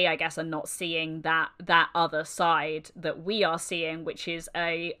 But they, I guess, are not seeing that other side that we are seeing, which is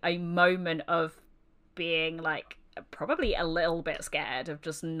a moment of being like probably a little bit scared, of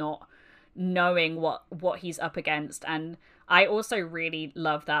just not knowing what he's up against. And I also really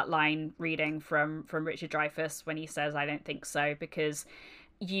love that line reading from Richard Dreyfuss when he says, "I don't think so," because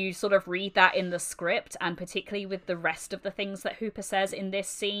you sort of read that in the script, and particularly with the rest of the things that Hooper says in this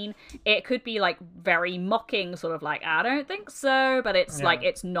scene, it could be like very mocking, sort of like, "I don't think so," but it's like,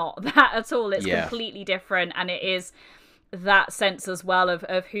 it's not that at all. It's completely different. And it is that sense as well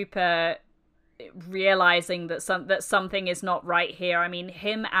of Hooper realizing that something is not right here. I mean,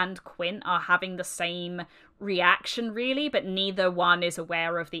 him and Quint are having the same reaction really, but neither one is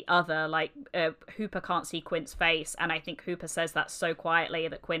aware of the other. Like Hooper can't see Quint's face, and I think Hooper says that so quietly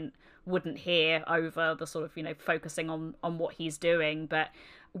that Quint wouldn't hear over the sort of focusing on what he's doing. But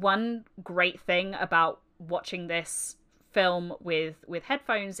one great thing about watching this film with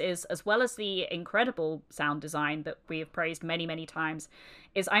headphones is, as well as the incredible sound design that we have praised many times,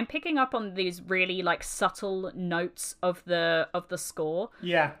 is I'm picking up on these really like subtle notes of the score.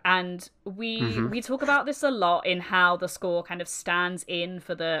 Yeah. And we talk about this a lot in how the score kind of stands in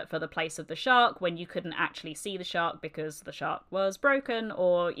for the place of the shark when you couldn't actually see the shark because the shark was broken,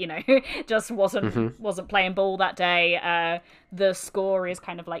 or just wasn't playing ball that day. The score is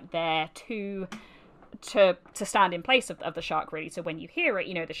kind of like there to stand in place of the shark, really. So when you hear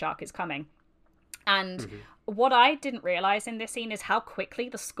it, the shark is coming. And what I didn't realize in this scene is how quickly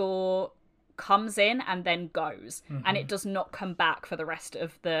the score comes in and then goes, and it does not come back for the rest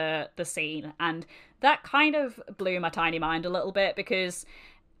of the scene. And that kind of blew my tiny mind a little bit, because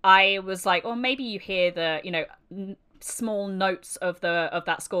I was like, oh, maybe you hear the small notes of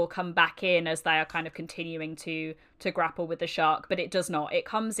that score come back in as they are kind of continuing to grapple with the shark, but it does not. It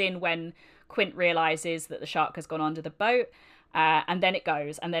comes in when Quint realizes that the shark has gone under the boat, and then it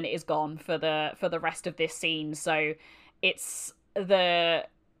goes, and then it is gone for the rest of this scene. So it's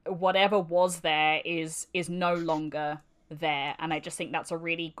whatever was there is no longer there, and I just think that's a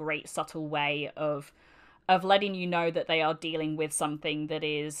really great subtle way of letting you know that they are dealing with something that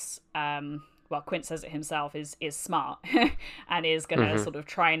is well, Quint says it himself, is smart and is gonna sort of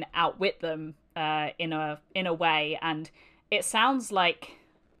try and outwit them in a way. And it sounds like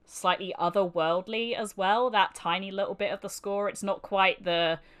slightly otherworldly as well, that tiny little bit of the score. It's not quite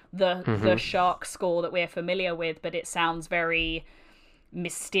the shark score that we're familiar with, but it sounds very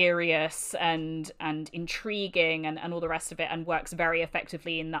mysterious and intriguing and all the rest of it, and works very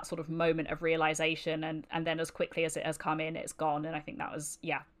effectively in that sort of moment of realization, and then as quickly as it has come in, it's gone. And I think that was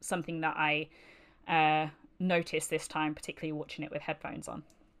something that I noticed this time, particularly watching it with headphones on.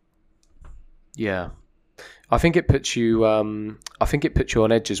 I think it puts you on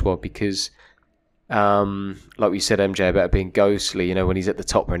edge as well, because like we said, MJ, about it being ghostly, you know, when he's at the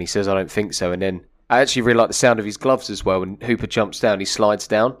top and he says, I don't think so. And then I actually really like the sound of his gloves as well. When Hooper jumps down, he slides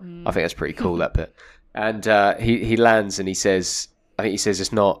down. I think that's pretty cool, that bit. And he lands and he says, I think he says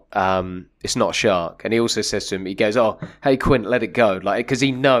it's not a shark. And he also says to him, he goes, oh, hey, Quint, let it go. Like, because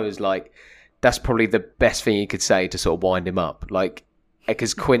he knows, like, that's probably the best thing he could say to sort of wind him up. Like,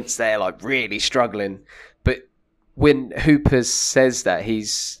 because Quint's there, like, really struggling. But when Hooper says that,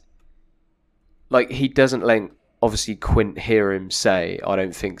 he's, like, he doesn't let, obviously, Quint hear him say, I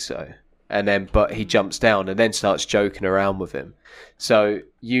don't think so. And then, but he jumps down and then starts joking around with him. So,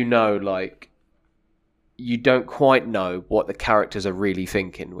 you know, like, you don't quite know what the characters are really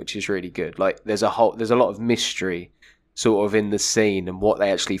thinking, which is really good. Like, there's a lot of mystery sort of in the scene and what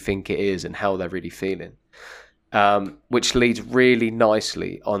they actually think it is and how they're really feeling. Which leads really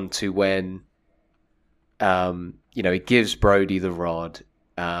nicely onto when, you know, he gives Brody the rod.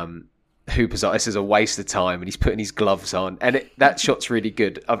 Hooper's like, this is a waste of time, and he's putting his gloves on, and that shot's really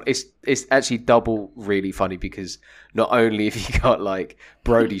good. It's actually double really funny because not only have you got like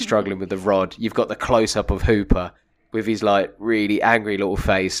Brody struggling with the rod, you've got the close up of Hooper with his like really angry little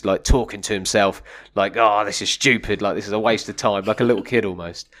face, like talking to himself, like, oh, this is stupid, like this is a waste of time, like a little kid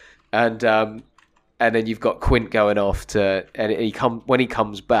almost. And then you've got Quint going off to, and when he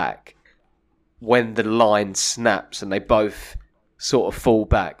comes back, when the line snaps and they both sort of fall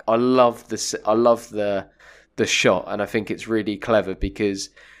back. I love the shot, and I think it's really clever because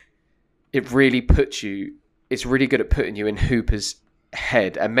it really it's really good at putting you in Hooper's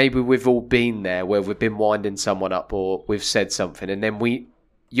head. And maybe we've all been there where we've been winding someone up or we've said something, and then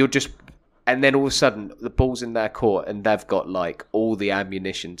and then all of a sudden the ball's in their court and they've got like all the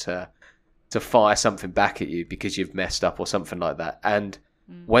ammunition to fire something back at you because you've messed up or something like that. And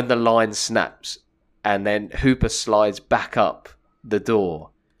when the line snaps and then Hooper slides back up the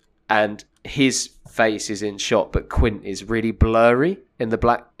door and his face is in shot, but Quint is really blurry in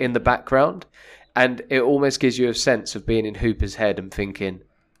the background, and it almost gives you a sense of being in Hooper's head and thinking,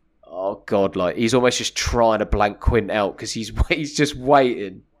 oh god, like he's almost just trying to blank Quint out because he's just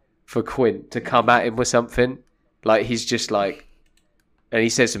waiting for Quint to come at him with something. Like he's just like, and he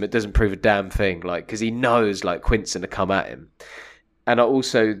says to him, it doesn't prove a damn thing, like, because he knows like Quint's gonna come at him. And I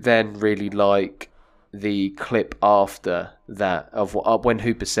also then really like the clip after that of when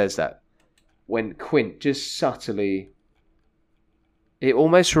Hooper says that, when Quint just subtly, it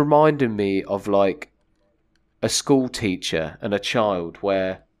almost reminded me of like a school teacher and a child,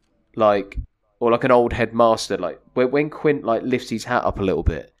 where like, or like an old headmaster, like when Quint like lifts his hat up a little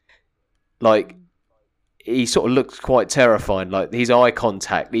bit, like he sort of looks quite terrifying, like his eye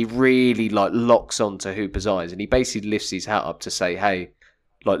contact, he really like locks onto Hooper's eyes, and he basically lifts his hat up to say, hey,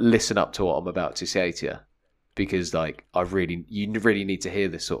 like, listen up to what I'm about to say to you, because like you really need to hear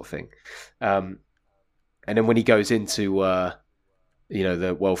this sort of thing. And then when he goes into you know,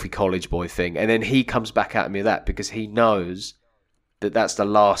 the wealthy college boy thing, and then he comes back at me with that because he knows that that's the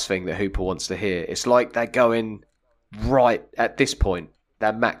last thing that Hooper wants to hear. It's like they're going right at this point,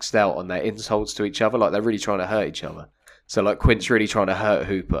 they're maxed out on their insults to each other, like they're really trying to hurt each other. So like Quint's really trying to hurt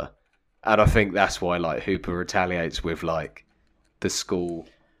Hooper, and I think that's why like Hooper retaliates with like the school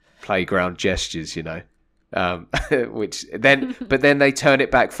playground gestures, you know, which then, but then they turn it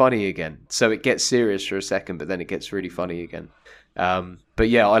back funny again. So it gets serious for a second, but then it gets really funny again. But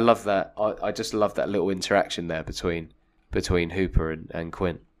yeah, I love that. I just love that little interaction there between Hooper and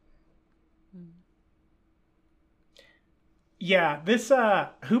Quint. Yeah, this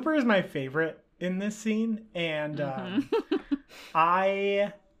Hooper is my favorite in this scene, and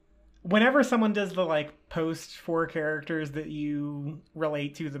whenever someone does the like post for characters that you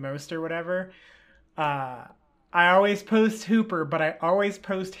relate to the most or whatever, I always post Hooper, but I always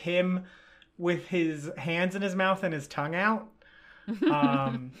post him with his hands in his mouth and his tongue out.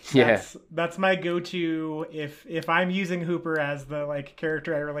 That's my go-to if I'm using Hooper as the like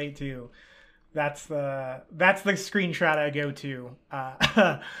character I relate to. That's the screenshot I go to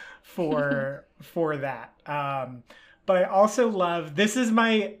for that. But I also love, this is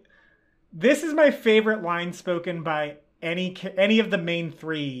my favorite line spoken by any of the main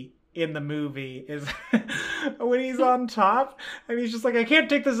three in the movie, is when he's on top and he's just like, I can't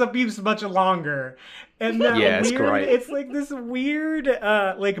take this abuse much longer. And it's great. It's like this weird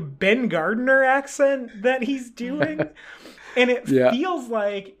like Ben Gardner accent that he's doing. And it feels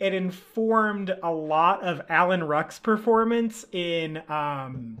like it informed a lot of Alan Ruck's performance in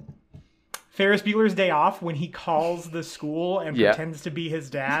Ferris Bueller's Day Off, when he calls the school and pretends to be his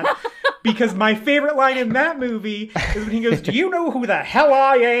dad. Because my favorite line in that movie is when he goes, do you know who the hell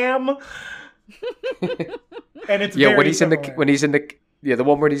I am? And it's very similar. Yeah, the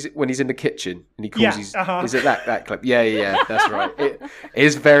one when he's in the kitchen and he calls Yeah, his... uh-huh. Is it that clip? Yeah, that's right. It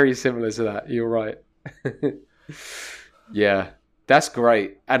is very similar to that. You're right. Yeah, that's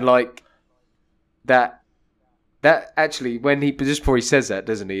great. And like that actually, when he just before he says that,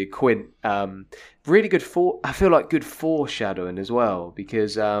 doesn't he? Quint, really good I feel like good foreshadowing as well,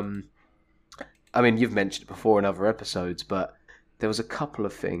 because I mean, you've mentioned it before in other episodes, but there was a couple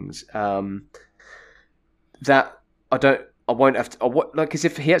of things that I won't have to, like, because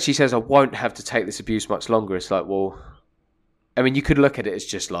if he actually says I won't have to take this abuse much longer, it's like, well, I mean, you could look at it as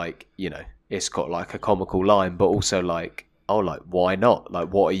just like, you know, it's got like a comical line, but also like, oh, like, why not? Like,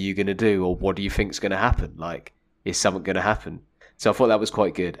 what are you going to do? Or what do you think's going to happen? Like, is something going to happen? So I thought that was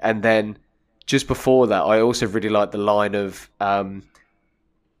quite good. And then just before that, I also really liked the line of,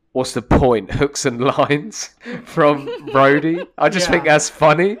 what's the point? Hooks and lines from Brody. I just think that's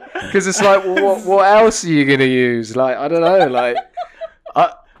funny, because it's like, well, what else are you going to use? Like, I don't know. Like,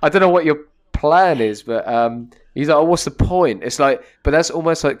 I don't know what your plan is, but he's like, oh, what's the point? It's like, but that's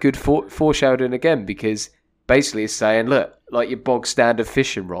almost like good foreshadowing again, because basically it's saying, look, like your bog standard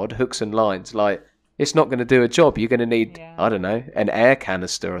fishing rod, hooks and lines, like, it's not going to do a job. You're going to need, I don't know, an air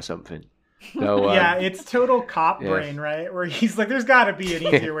canister or something. So, yeah, it's total cop brain, right? Where he's like, there's got to be an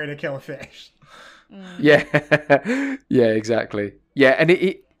easier way to kill a fish. Yeah, yeah, exactly. Yeah, and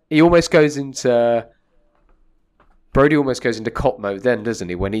he almost goes into... Brody almost goes into cop mode then, doesn't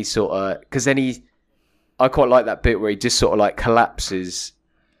he? When he sort of... Because then I quite like that bit where he just sort of like collapses,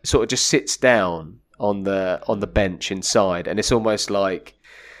 sort of just sits down on the bench inside, and it's almost like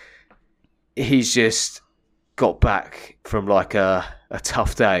he's just got back from like a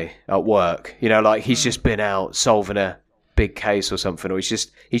tough day at work, you know, like he's just been out solving a big case or something, or he's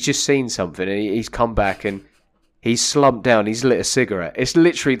just seen something, and he's come back and he's slumped down, he's lit a cigarette. It's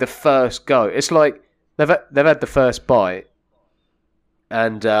literally the first go. It's like they've had the first bite,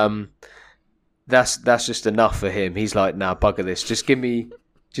 and that's just enough for him. He's like, nah, bugger this, just give me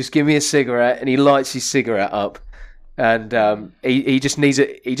a cigarette, and he lights his cigarette up. And he just needs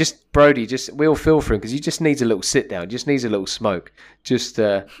Brody, we all feel for him, because he just needs a little sit down, just needs a little smoke, just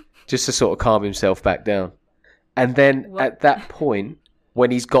to sort of calm himself back down. And then at that point, when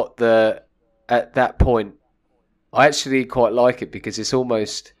he's got at that point, I actually quite like it, because it's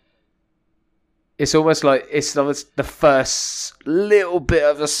almost like it's the first little bit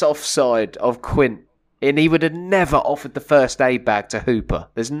of the soft side of Quint. And he would have never offered the first aid bag to Hooper.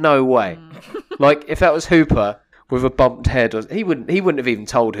 There's no way. Like, if that was Hooper with a bumped head, he wouldn't have even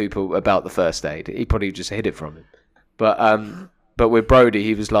told Hooper about the first aid. He probably just hid it from him. But with Brody,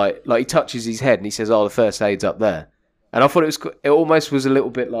 he was like he touches his head and he says, "Oh, the first aid's up there." And I thought it almost was a little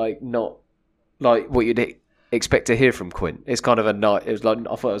bit like, not like what you'd expect to hear from Quint. It's kind of I thought it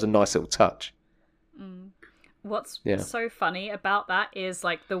was a nice little touch. What's so funny about that is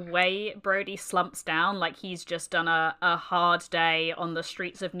like the way Brody slumps down, like he's just done a hard day on the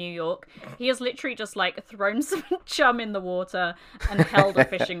streets of New York. He has literally just like thrown some chum in the water and held a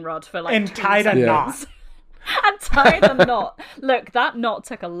fishing rod for like and 2 tied seconds. a knot. And tied a knot. Look, that knot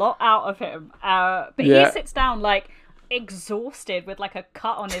took a lot out of him. But he sits down like exhausted with like a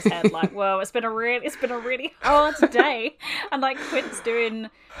cut on his head, like, well, it's been a really hard day, and like Quint's doing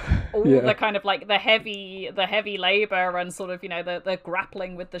all the kind of like the heavy labor and sort of, you know, the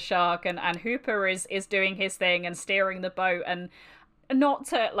grappling with the shark, and Hooper is doing his thing and steering the boat, and not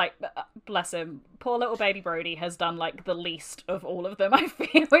to like, bless him, poor little baby Brody has done like the least of all of them, I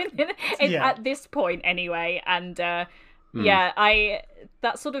feel, at this point anyway. And that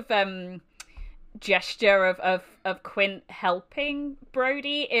sort of gesture of Quint helping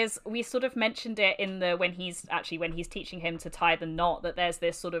Brody is, we sort of mentioned it in when he's teaching him to tie the knot, that there's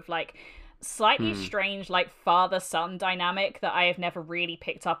this sort of like slightly strange like father-son dynamic that I have never really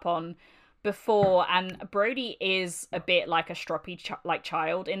picked up on before, and Brody is a bit like a stroppy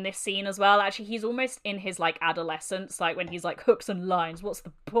child in this scene as well. Actually, he's almost in his like adolescence, like when he's like, hooks and lines, what's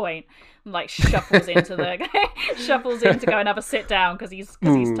the point, and like shuffles in to go and have a sit down because he's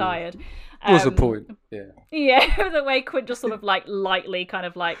tired. What's the point? Yeah, the way Quint just sort of like lightly kind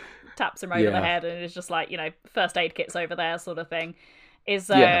of like taps him over the head, and it's just like, you know, first aid kit's over there sort of thing.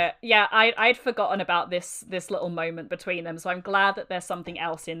 I'd forgotten about this little moment between them, so I'm glad that there's something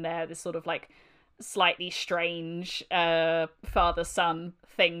else in there, this sort of like slightly strange father-son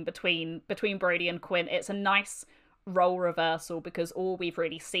thing between Brody and Quint. It's a nice role reversal, because all we've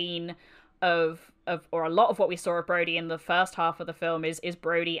really seen or a lot of what we saw of Brody in the first half of the film is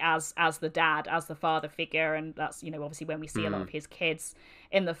Brody as the dad, as the father figure, and that's, you know, obviously when we see a lot of his kids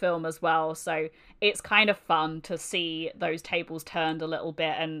in the film as well. So it's kind of fun to see those tables turned a little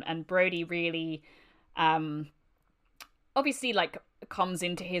bit, and Brody really obviously like comes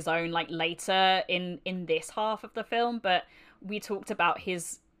into his own like later in this half of the film, but we talked about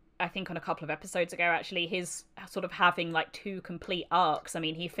his, I think on a couple of episodes ago actually, his sort of having like two complete arcs. I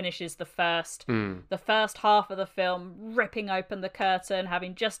mean, he finishes the first half of the film ripping open the curtain,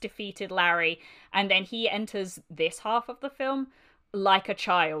 having just defeated Larry, and then he enters this half of the film like a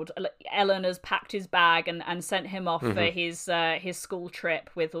child. Ellen has packed his bag and sent him off for his school trip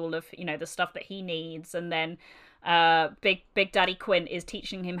with all of, you know, the stuff that he needs, and then Big Daddy Quint is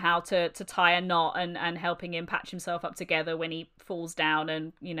teaching him how to tie a knot and helping him patch himself up together when he falls down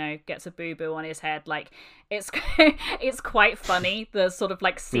and, you know, gets a boo-boo on his head. Like, it's it's quite funny, the sort of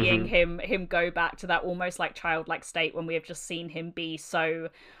like seeing him go back to that almost like childlike state when we have just seen him be so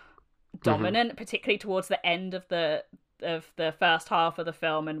dominant, particularly towards the end of the first half of the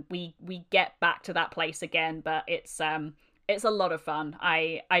film, and we get back to that place again. But it's a lot of fun.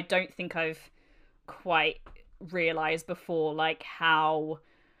 I don't think I've quite realized before like how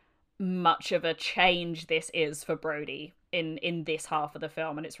much of a change this is for Brody in this half of the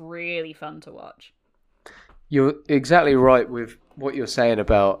film, and it's really fun to watch. You're exactly right with what you're saying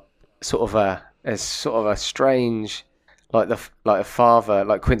about sort of a strange, like a father,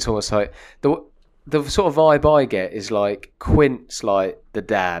 like Quint's almost like the sort of vibe I get is like Quint's like the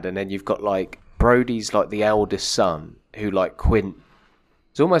dad, and then you've got like Brody's like the eldest son, who like Quint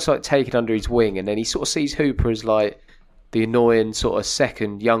is almost like taken under his wing, and then he sort of sees Hooper as like the annoying sort of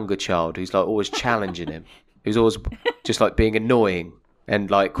second younger child who's like always challenging him, who's always just like being annoying,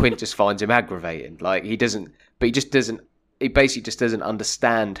 and like Quint just finds him aggravating. Like he basically just doesn't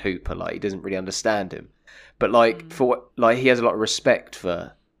understand Hooper. Like he doesn't really understand him, but like for what, like he has a lot of respect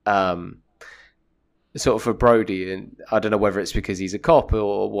for sort of for Brody, and I don't know whether it's because he's a cop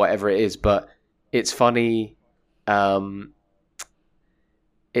or whatever it is, but it's funny.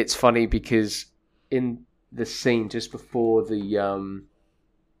 It's funny because in the scene just before the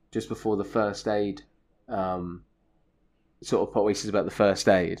first aid, sort of what he says about the first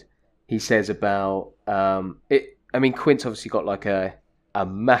aid, he says about it. I mean, Quint's obviously got like a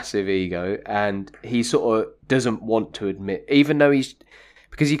massive ego, and he sort of doesn't want to admit, even though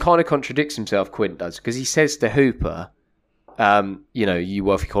because he kind of contradicts himself, Quint does, because he says to Hooper, you know, you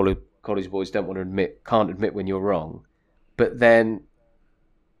wealthy college boys can't admit when you're wrong. But then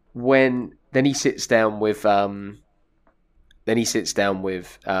he sits down with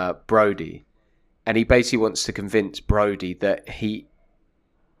Brody, and he basically wants to convince Brody that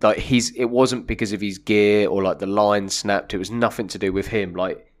it wasn't because of his gear or like the line snapped. It was nothing to do with him.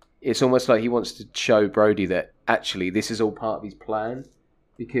 Like, it's almost like he wants to show Brody that actually this is all part of his plan.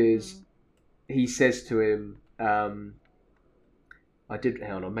 Because he says to him, I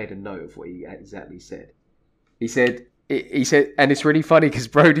made a note of what he exactly said. He said, and it's really funny because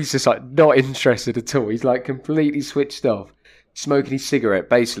Brody's just like not interested at all. He's like completely switched off, smoking his cigarette,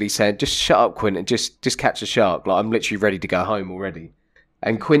 basically saying, just shut up, Quint, and just catch a shark. Like, I'm literally ready to go home already.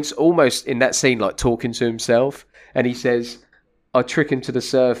 And Quint's almost in that scene like talking to himself, and he says, I'll trick him to the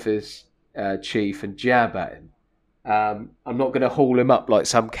surface, Chief, and jab at him. I'm not going to haul him up like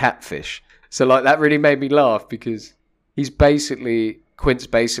some catfish. So like that really made me laugh, because Quint's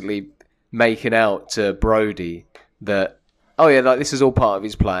basically making out to Brody that, oh yeah, like this is all part of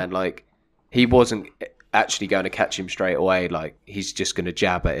his plan. Like he wasn't actually going to catch him straight away. Like he's just going to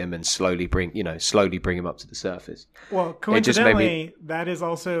jab at him and slowly bring him up to the surface. Well, coincidentally, that is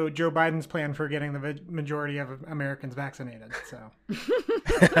also Joe Biden's plan for getting the majority of Americans vaccinated. So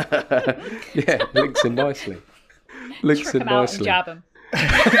yeah, links in nicely. Trick him out and jab him.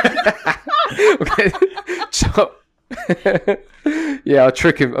 Okay. So, yeah, I'll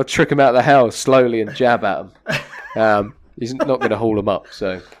trick him out of the house slowly and jab at him. He's not going to haul him up.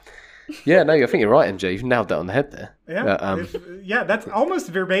 So, yeah, no, I think you're right, MJ. You've nailed that on the head there. Yeah, yeah, that's almost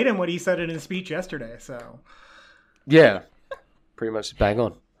verbatim what he said in his speech yesterday. So, yeah, pretty much bang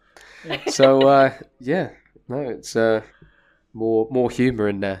on. So, yeah, no, it's more humour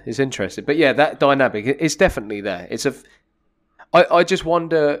in there. It's interesting, but yeah, that dynamic is definitely there. I just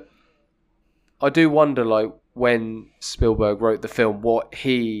wonder. I do wonder, like, when Spielberg wrote the film, what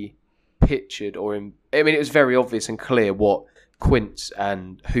he pictured, I mean, it was very obvious and clear what Quint's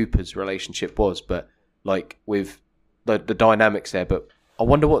and Hooper's relationship was, but like with the dynamics there. But I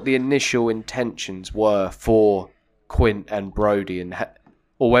wonder what the initial intentions were for Quint and Brody,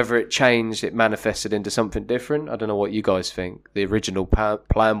 or whether it changed, it manifested into something different. I don't know what you guys think the original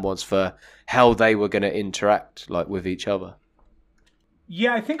plan was for how they were going to interact, like, with each other.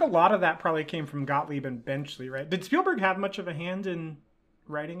 Yeah, I think a lot of that probably came from Gottlieb and Benchley, right? Did Spielberg have much of a hand in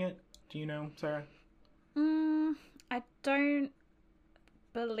writing it? Do you know, Sarah? I don't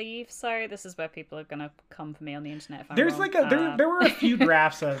believe so. This is where people are gonna come for me on the internet if I'm There's wrong. like there were a few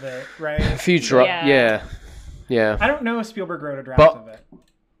drafts of it, right? A few Yeah. yeah. I don't know if Spielberg wrote a draft But- of it.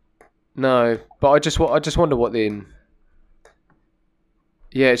 No, but I just wonder what the.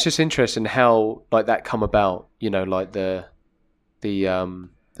 Yeah, it's just interesting how like that come about. You know, like the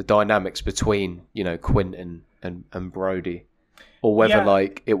dynamics between Quint and Brody, or whether Yeah.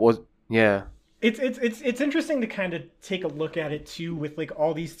 like it was It's interesting to kind of take a look at it too with like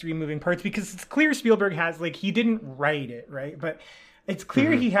all these three moving parts, because it's clear Spielberg has like, he didn't write it, right? But it's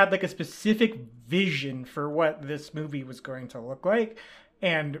clear he had like a specific vision for what this movie was going to look like.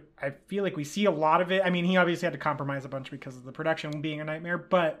 And I feel like we see a lot of it. I mean, he obviously had to compromise a bunch because of the production being a nightmare,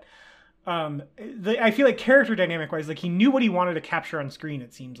 but I feel like character dynamic wise, like he knew what he wanted to capture on screen.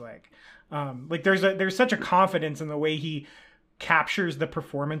 It seems like there's such a confidence in the way he captures the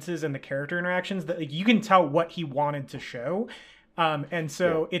performances and the character interactions that like you can tell what he wanted to show. And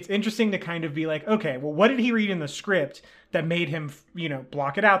so it's interesting to kind of be like, okay, well, what did he read in the script that made him,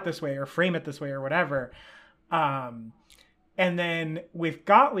 block it out this way or frame it this way or whatever. And then with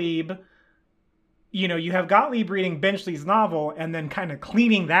Gottlieb, you have Gottlieb reading Benchley's novel and then kind of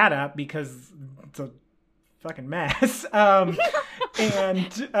cleaning that up because it's a fucking mess. But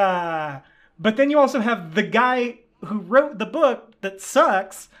then you also have the guy who wrote the book that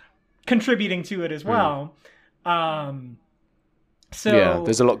sucks contributing to it as well. So yeah,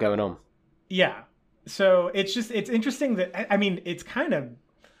 there's a lot going on. Yeah. So it's interesting that, I mean, it's kind of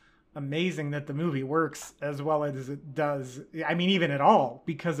amazing that the movie works as well as it does. I mean, even at all,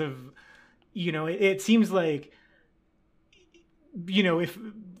 because of, it seems like, if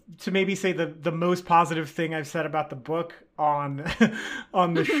to maybe say the most positive thing I've said about the book on,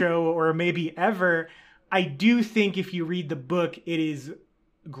 on the show or maybe ever, I do think if you read the book, it is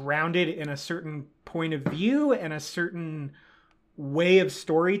grounded in a certain point of view and a certain way of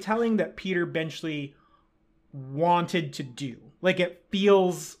storytelling that Peter Benchley wanted to do. Like, it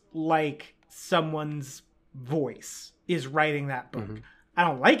feels like someone's voice is writing that book. I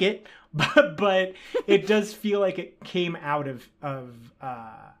don't like it, but it does feel like it came out of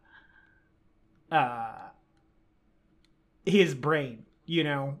his brain,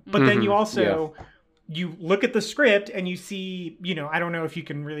 But then you also you look at the script and you see, I don't know if you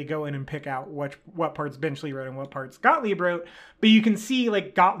can really go in and pick out what parts Benchley wrote and what parts Gottlieb wrote, but you can see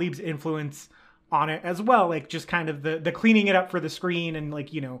like Gottlieb's influence on it as well, like just kind of the cleaning it up for the screen and like,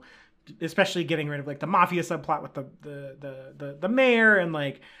 especially getting rid of like the mafia subplot with the mayor and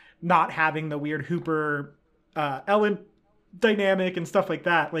like not having the weird Hooper Ellen dynamic and stuff like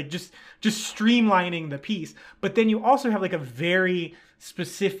that, like just streamlining the piece. But then you also have like a very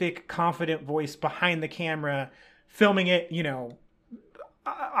specific, confident voice behind the camera filming it,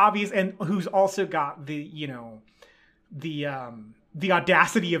 obvious, and who's also got the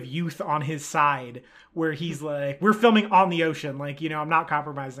audacity of youth on his side, where he's like, we're filming on the ocean, like, I'm not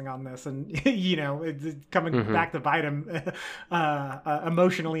compromising on this, and it's coming back to bite him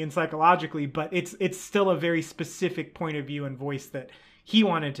emotionally and psychologically, but it's still a very specific point of view and voice that he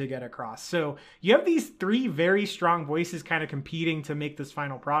wanted to get across. So you have these three very strong voices kind of competing to make this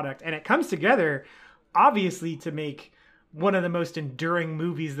final product, and it comes together obviously to make one of the most enduring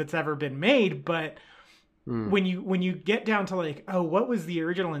movies that's ever been made. But when you get down to like, oh, what was the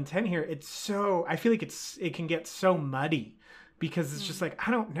original intent here? I feel like it can get so muddy, because it's just like,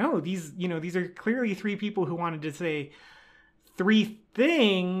 I don't know, these are clearly three people who wanted to say three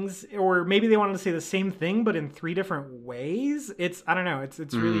things, or maybe they wanted to say the same thing but in three different ways. I don't know, it's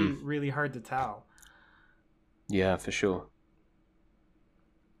really, really hard to tell. Yeah, for sure.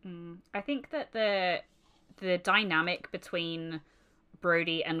 I think that the dynamic between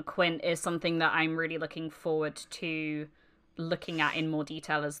Brody and Quint is something that I'm really looking forward to looking at in more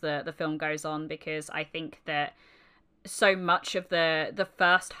detail as the film goes on, because I think that so much of the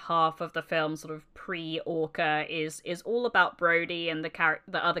first half of the film, sort of pre-Orca, is all about Brody, and the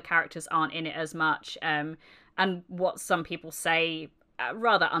other characters aren't in it as much. And what some people say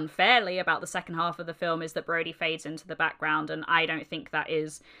rather unfairly about the second half of the film is that Brody fades into the background, and I don't think that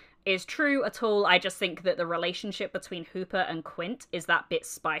is true at all. I just think that the relationship between Hooper and Quint is that bit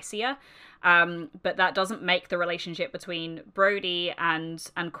spicier, but that doesn't make the relationship between Brody and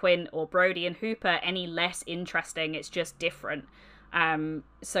Quint, or Brody and Hooper, any less interesting. It's just different.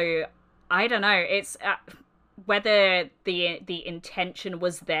 So I don't know. It's whether the intention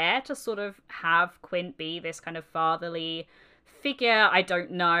was there to sort of have Quint be this kind of fatherly figure, I don't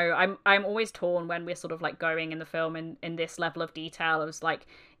know. I'm always torn when we're sort of like going in the film in this level of detail. I was like,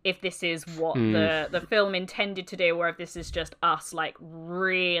 if this is what the film intended to do, or if this is just us like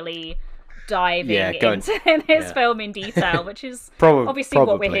really diving go into in this yeah. film in detail, which is Probably.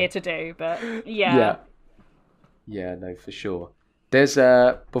 what we're here to do. But Yeah, no, for sure. There's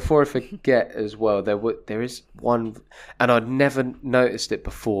before I forget as well, there is one, and I'd never noticed it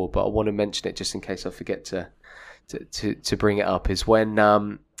before, but I want to mention it just in case I forget to bring it up. Is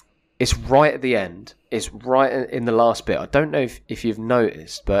when it's right at the end. It's right in the last bit. I don't know if you've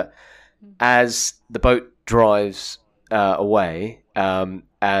noticed, but as the boat drives away,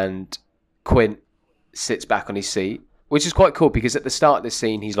 and Quint sits back on his seat, which is quite cool because at the start of the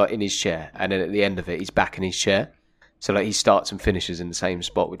scene he's like in his chair, and then at the end of it he's back in his chair. So like he starts and finishes in the same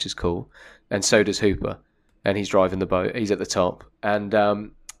spot, which is cool. And so does Hooper, and he's driving the boat. He's at the top, and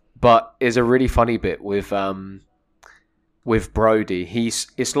but there's a really funny bit with Brody.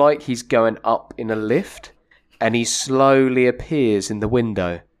 It's like he's going up in a lift, and he slowly appears in the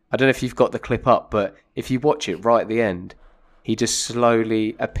window. I don't know if you've got the clip up, but if you watch it right at the end, he just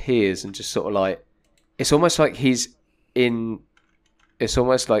slowly appears and just sort of like, it's almost like he's in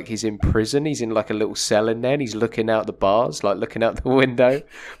prison. He's in like a little cell in there, and he's looking out the bars, like looking out the window.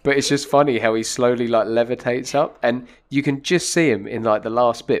 But it's just funny how he slowly like levitates up, and you can just see him in like the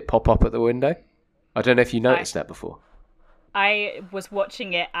last bit pop up at the window. I don't know if you noticed that before. I was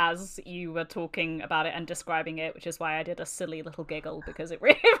watching it as you were talking about it and describing it, which is why I did a silly little giggle, because it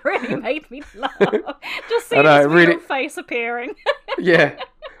really made me laugh. Just seeing his real face appearing. Yeah.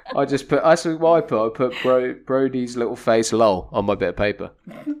 I put Brody's little face lol on my bit of paper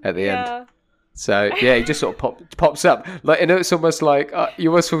at the end. So yeah, he just sort of pops up. Like, and it's almost like you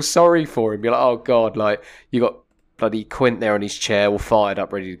almost feel sorry for him. You're like, oh god, like you got bloody Quint there on his chair, all fired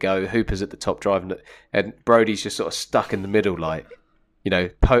up, ready to go. Hooper's at the top driving it, and Brody's just sort of stuck in the middle, like, you know,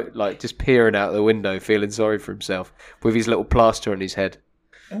 like just peering out the window, feeling sorry for himself with his little plaster on his head.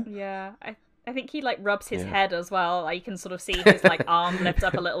 Yeah, I think he like rubs his head as well. Like, you can sort of see his like arm lift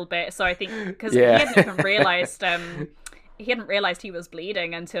up a little bit. So I think because he hadn't even realised. He hadn't realised he was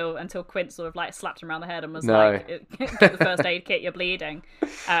bleeding until Quint sort of like slapped him around the head and was like, "Get the first aid kit, you're bleeding."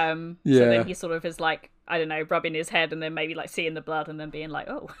 So then he sort of is like, I don't know, rubbing his head and then maybe like seeing the blood and then being like,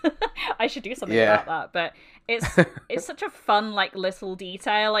 "Oh, I should do something about that." But it's such a fun like little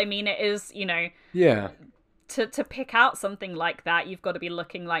detail. I mean, it is, you know, to pick out something like that, you've got to be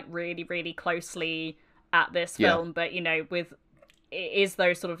looking like really, really closely at this film. But you know, it is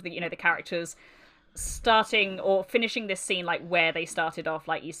those sort of the characters starting or finishing this scene like where they started off,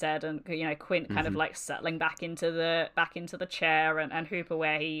 like you said, and you know, Quint kind of like settling back into the chair, and Hooper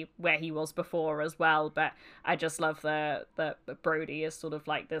where he was before as well. But I just love the Brody is sort of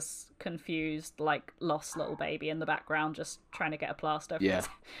like this confused, like lost little baby in the background, just trying to get a plaster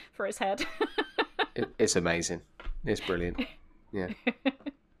for his head. It's amazing. It's brilliant. Yeah.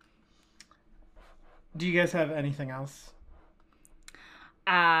 Do you guys have anything else?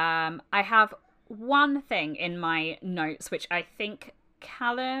 I have one thing in my notes, which I think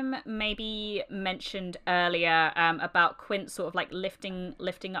Callum maybe mentioned earlier, about Quint sort of like lifting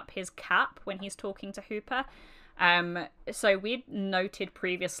up his cap when he's talking to Hooper. So we'd noted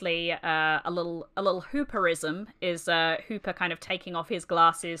previously a little Hooperism is Hooper kind of taking off his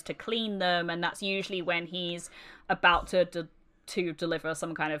glasses to clean them, and that's usually when he's about to deliver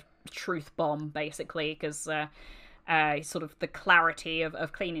some kind of truth bomb, basically, because sort of the clarity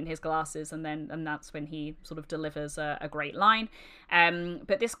of cleaning his glasses, and that's when he sort of delivers a great line.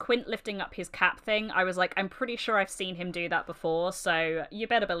 But this Quint lifting up his cap thing, I was like, I'm pretty sure I've seen him do that before, so you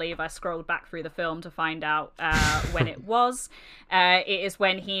better believe I scrolled back through the film to find out when it was. It is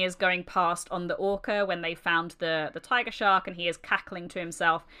when he is going past on the Orca, when they found the tiger shark, and he is cackling to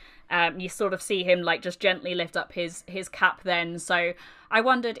himself. You sort of see him like just gently lift up his cap then. So I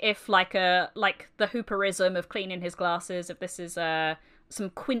wondered if like the Hooperism of cleaning his glasses, if this is some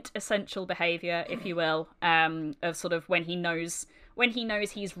quintessential behaviour, if you will, of sort of when he knows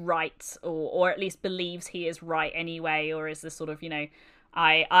he's right, or at least believes he is right anyway, or is this sort of, you know,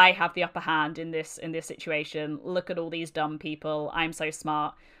 I have the upper hand in this situation. Look at all these dumb people. I'm so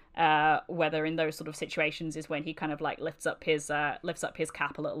smart. Whether in those sort of situations is when he kind of like lifts up his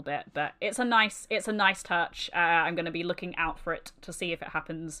cap a little bit. But it's a nice touch. I'm going to be looking out for it to see if it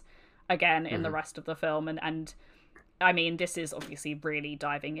happens again in the rest of the film. And I mean, this is obviously really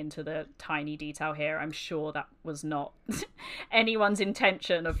diving into the tiny detail here. I'm sure that was not anyone's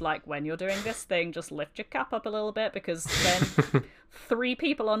intention of like, when you're doing this thing, just lift your cap up a little bit, because then 3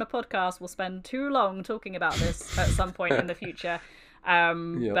 people on a podcast will spend too long talking about this at some point in the future.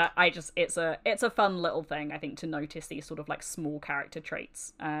 But it's a fun little thing, I think, to notice these sort of like small character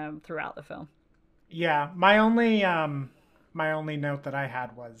traits throughout the film. Yeah, my only note that I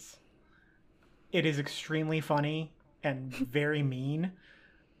had was, it is extremely funny and very mean,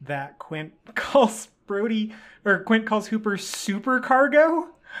 that Quint calls Hooper supercargo.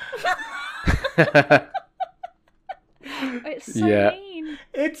 It's so Yeah. mean.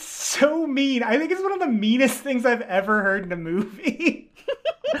 It's so mean. I think it's one of the meanest things I've ever heard in a movie.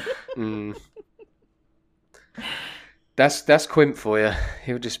 Mm. That's Quint for you.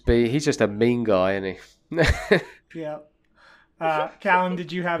 He's just a mean guy, isn't he? Yeah. Callum,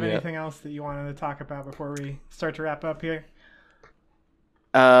 did you have Yeah. anything else that you wanted to talk about before we start to wrap up here?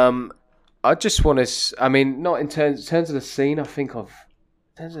 I just want to. I mean, not in terms of the scene. I think I've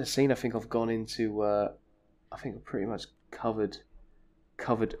gone into. I think I've pretty much covered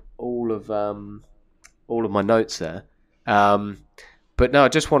all of my notes there. But no, I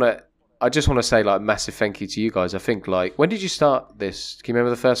just want to say like massive thank you to you guys. I think like when did you start this? Can you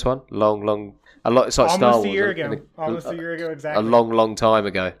remember the first one? A lot. It's like Star Wars. Almost a year ago, exactly. A long time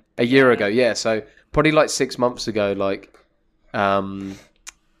ago. A year ago, yeah. So probably like 6 months ago. Like, I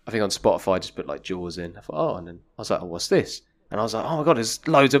think on Spotify I just put like Jaws in. I thought, and then I was like, oh, what's this? And I was like, oh my god, there's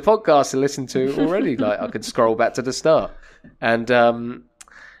loads of podcasts to listen to already. Like I could scroll back to the start, and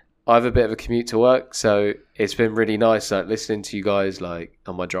I have a bit of a commute to work, so it's been really nice like listening to you guys like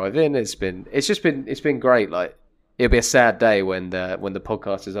on my drive in. It's been great. Like it'll be a sad day when the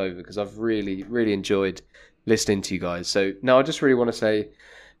podcast is over because I've really enjoyed listening to you guys. So no, I just really want to say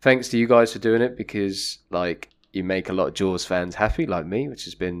thanks to you guys for doing it because like you make a lot of Jaws fans happy like me, which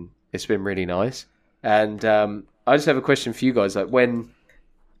it's been really nice. And I just have a question for you guys. Like when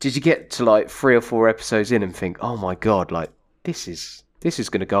did you get to like 3 or 4 episodes in and think, oh my god, like this is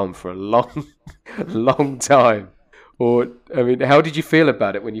going to go on for a long time? Or I mean, how did you feel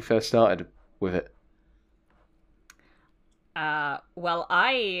about it when you first started with it? Well,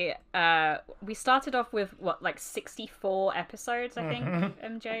 we started off with like 64 episodes, I think.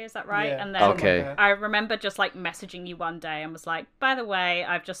 MJ, is that right? Yeah, and then okay. I remember just like messaging you one day and was like, by the way,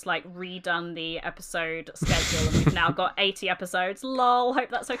 I've just like redone the episode schedule and we've now got 80 episodes. Lol, hope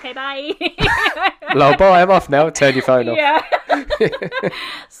that's okay, bye. Lol, bye, I'm off now. Turn your phone off. Yeah.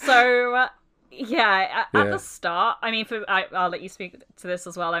 So at the start, I mean, I'll let you speak to this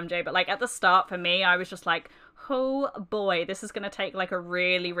as well, MJ, but like at the start for me, I was just like, oh boy, this is going to take like a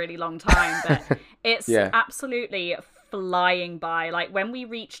really, really long time, but it's absolutely flying by. Like when we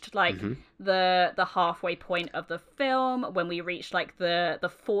reached like the halfway point of the film, when we reached like the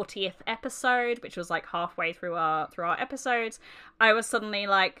 40th episode, which was like halfway through our episodes, I was suddenly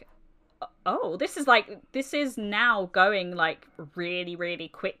like, oh, this is now going like really, really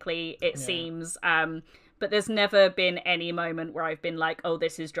quickly, it seems. But there's never been any moment where I've been like, oh,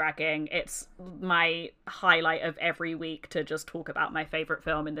 this is dragging. It's my highlight of every week to just talk about my favorite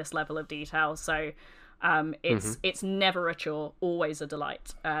film in this level of detail. So it's never a chore, always a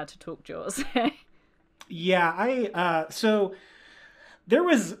delight to talk Jaws. Yeah, so there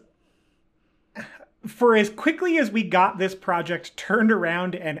was, for as quickly as we got this project turned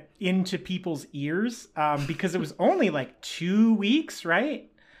around and into people's ears, because it was only like 2 weeks,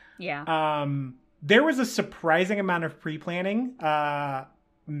 right? Yeah. There was a surprising amount of pre-planning,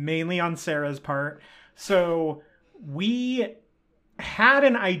 mainly on Sarah's part. So we had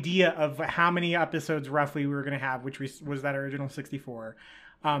an idea of how many episodes roughly we were going to have, which was that original 64.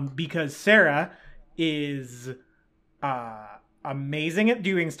 Because Sarah is amazing at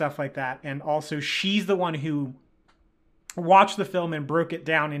doing stuff like that. And also she's the one who watched the film and broke it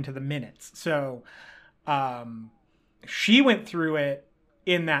down into the minutes. So she went through it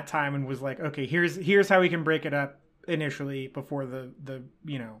in that time and was like, okay, here's how we can break it up initially before the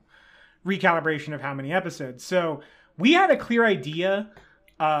recalibration of how many episodes. So we had a clear idea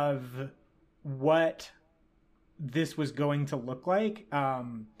of what this was going to look like.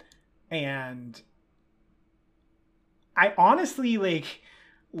 And I honestly, like,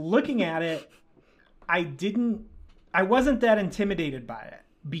 looking at it, I wasn't that intimidated by it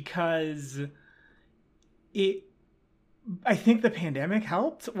because I think the pandemic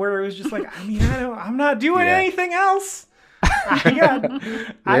helped, where it was just like, I mean, I'm not doing anything else. I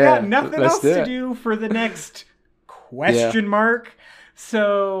got nothing else to do for the next question mark.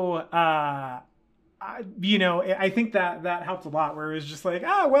 So, I think that helped a lot, where it was just like,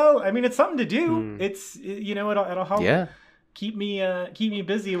 well, I mean, it's something to do. It's, it'll help keep me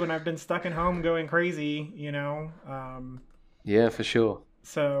busy when I've been stuck at home going crazy, Yeah, for sure.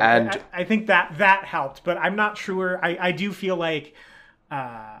 So and I think that helped, but I'm not sure. I do feel like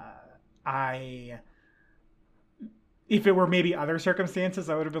if it were maybe other circumstances,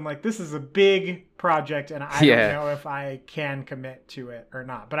 I would have been like, this is a big project and I don't know if I can commit to it or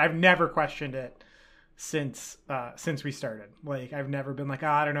not. But I've never questioned it since we started. Like, I've never been like,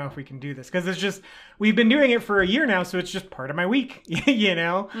 I don't know if we can do this, because it's just, we've been doing it for a year now, so it's just part of my week. You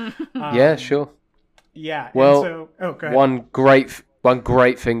know? Yeah, sure. Yeah. Well, and so, go ahead. one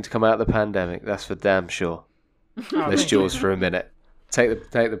great thing to come out of the pandemic. That's for damn sure. Let's Jaws for a minute. Take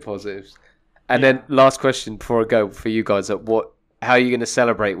the positives. And then last question before I go for you guys: how are you going to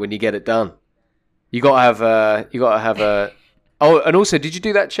celebrate when you get it done? You got to have a. Oh, and also, did you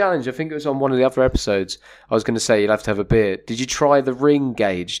do that challenge? I think it was on one of the other episodes. I was going to say you'll have to have a beer. Did you try the ring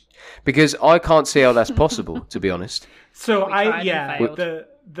gauge? Because I can't see how that's possible, to be honest. We So tried and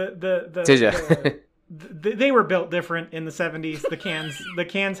failed. Did you? They were built different in the 70s. The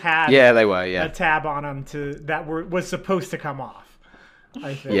cans had Yeah, they were. a Yeah, tab on them was supposed to come off,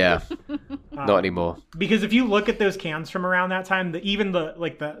 I think. yeah. Not anymore. Because if you look at those cans from around that time, even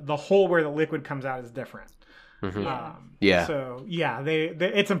the hole where the liquid comes out is different. Yeah. So yeah,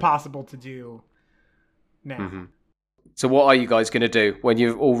 it's impossible to do now. So what are you guys going to do when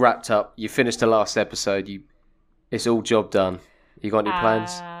you've all wrapped up? You finished the last episode. It's all job done. You got any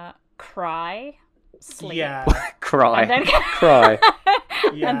plans? Cry, sleep. Yeah, Cry, And then- cry.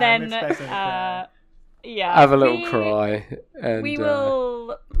 yeah. And then, I'm expecting to cry. yeah, Have a little cry. And, We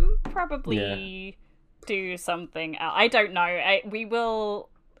will probably do something else. I don't know. We will.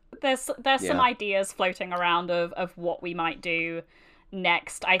 There's some Yeah. ideas floating around of what we might do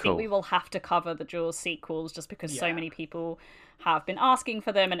next. I Cool. think we will have to cover the Jaws sequels just because so Yeah. many people have been asking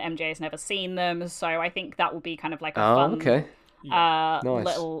for them and MJ has never seen them. So I think that will be kind of like a Oh, fun okay. Nice.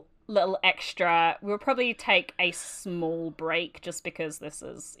 little extra. We'll probably take a small break just because this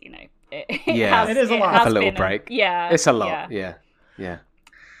is, Yeah. It is a lot. has Have a little been break. Yeah. It's a lot. Yeah.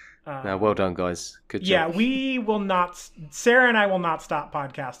 No, well done, guys. Good Yeah, job. we will not. Sarah and I will not stop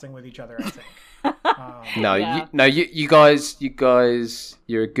podcasting with each other, I think. No, Yeah. you guys,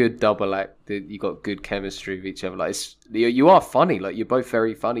 you're a good double act. You got good chemistry with each other. Like, you are funny. Like, you're both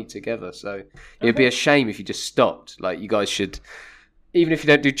very funny together. So it'd be a shame if you just stopped. Like, you guys should, even if you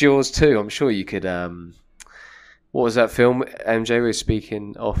don't do Jaws 2, I'm sure you could. What was that film MJ was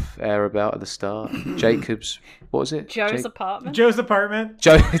speaking off air about at the start? Jacob's. What was it? Joe's apartment. Joe's apartment.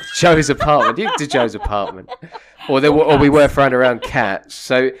 Joe's apartment. You can do Joe's apartment. Or we were throwing around cats.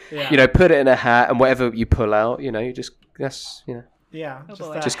 So Yeah. put it in a hat, and whatever you pull out, Yeah, boy.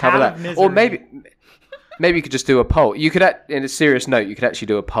 a just cover hat of that. Or misery. maybe you could just do a poll. You could, in a serious note, you could actually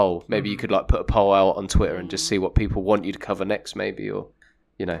do a poll. Maybe you could put a poll out on Twitter and just see what people want you to cover next, maybe, or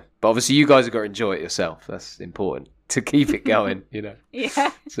But obviously you guys have got to enjoy it yourself. That's important to keep it going. Yeah.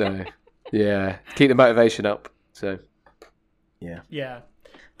 So yeah, keep the motivation up. So yeah. Yeah.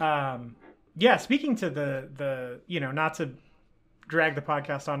 Speaking to the not to drag the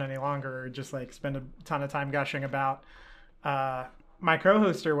podcast on any longer or just spend a ton of time gushing about my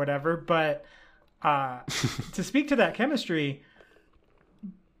co-host or whatever, but to speak to that chemistry,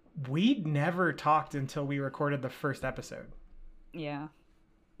 we'd never talked until we recorded the first episode. Yeah.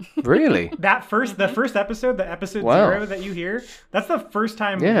 Really? The first episode, the episode Wow. 0 that you hear, that's the first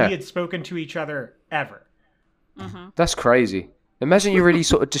time Yeah. we had spoken to each other ever. That's crazy. Imagine you really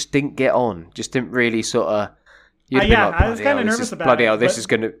sort of just didn't get on. Just didn't really sort of. I was kind of nervous about bloody it. hell, this but is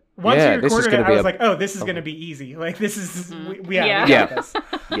going to. Once Yeah, we this is recorded going it, to I be was like, oh, this is going to be easy. This is, we got this.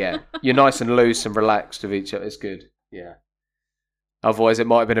 Yeah, you're nice and loose and relaxed with each other. It's good. Yeah. Otherwise, it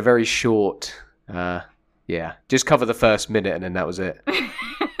might have been a very short. Just cover the first minute and then that was it.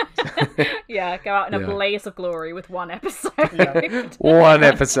 Yeah, go out in a Yeah. blaze of glory with one episode. One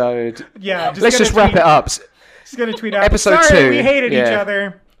episode. Yeah, Let's just wrap it up. Just going to tweet out, Episode sorry, 2, we hated each yeah.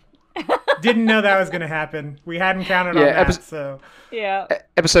 other. Didn't know that was going to happen. We hadn't counted on Yeah, that, so... Yeah.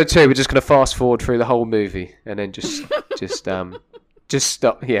 Episode 2, we're just going to fast forward through the whole movie and then just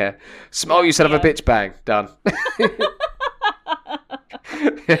stop. Yeah. Smile, you son of a bitch, bang. Done.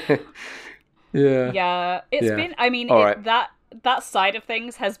 Yeah. Yeah, it's Yeah. been. I mean, All right. that side of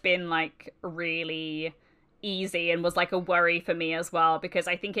things has been really easy and was a worry for me as well, because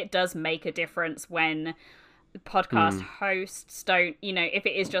I think it does make a difference when podcast hosts don't, if it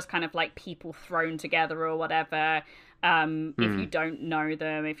is just kind of people thrown together or whatever. If you don't know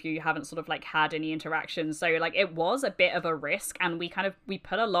them, if you haven't sort of had any interactions, so it was a bit of a risk, and we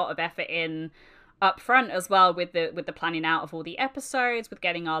put a lot of effort in up front as well with the planning out of all the episodes, with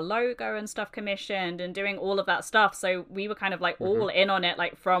getting our logo and stuff commissioned and doing all of that stuff. So we were kind of all in on it,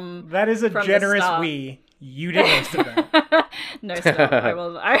 from That is a from the generous start. we. You did most of that. No, stop. I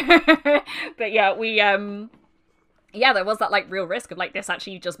will. But yeah, we there was that real risk of this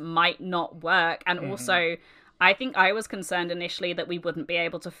actually just might not work, and also I think I was concerned initially that we wouldn't be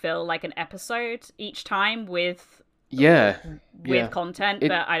able to fill an episode each time with Yeah. with content, It-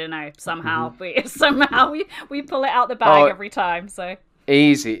 but I don't know. Somehow we pull it out the bag every time. So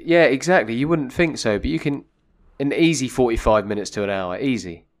Easy. Yeah, exactly. You wouldn't think so, but you can an easy 45 minutes to an hour.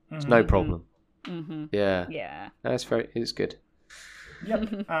 Easy. It's no problem. Yeah. yeah. It's good.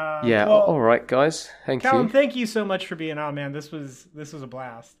 Yep. Yeah. Well, All right, guys. Thank Callum, you. thank you so much for being on, man. This was a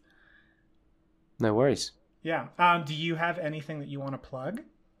blast. No worries. Yeah. Do you have anything that you want to plug?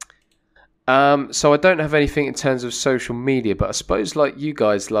 So I don't have anything in terms of social media, but I suppose like you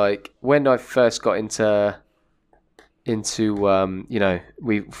guys, like when I first got into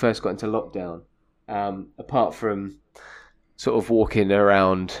we first got into lockdown, apart from sort of walking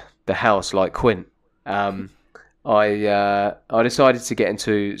around the house like Quint, I decided to get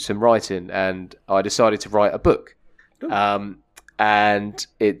into some writing, and I decided to write a book. And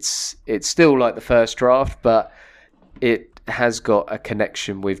it's still like the first draft, but it has got a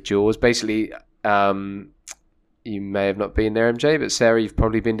connection with Jaws. Basically, you may have not been there, MJ, but Sarah, you've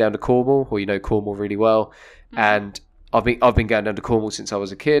probably been down to Cornwall, or you know Cornwall really well. And I've been going down to Cornwall since I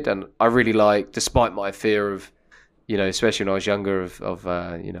was a kid, and I really like, despite my fear of, especially when I was younger,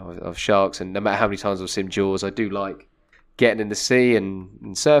 of sharks, and no matter how many times I've seen Jaws, I do like getting in the sea and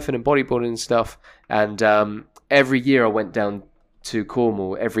surfing and bodyboarding and stuff. And every year I went down to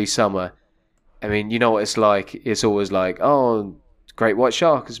Cornwall every summer. I mean, you know what it's like. It's always like, oh, great white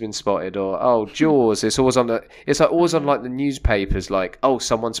shark has been spotted, or oh, Jaws. It's always always on like the newspapers, like, oh,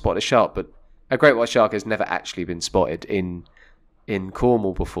 someone spotted a shark, but a great white shark has never actually been spotted in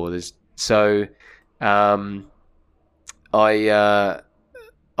Cornwall before.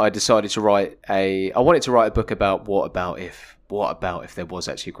 I decided to write I wanted to write a book about what about if there was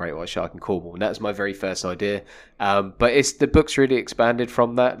actually a great white shark in Cornwall, and that was my very first idea. But the book's really expanded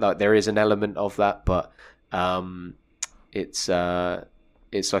from that. Like there is an element of that, but it's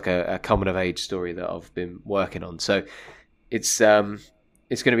like a coming of age story that I've been working on. So it's going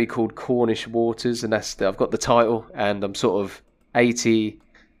to be called Cornish Waters, and I've got the title, and I'm sort of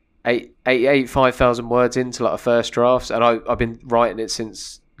 5,000 words into like a first draft, and I've been writing it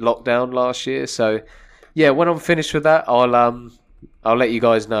since lockdown last year. So yeah, when I'm finished with that, I'll let you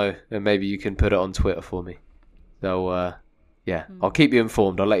guys know, and maybe you can put it on Twitter for me. So yeah, I'll keep you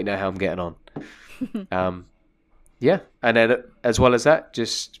informed. I'll let you know how I'm getting on. Yeah, and then as well as that,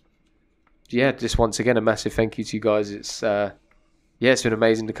 just once again a massive thank you to you guys. It's been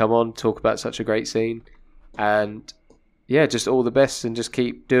amazing to come on, talk about such a great scene, and yeah, just all the best, and just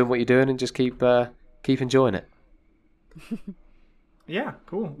keep doing what you're doing, and just keep enjoying it. Yeah,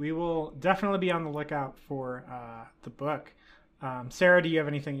 cool. We will definitely be on the lookout for the book. Sarah, do you have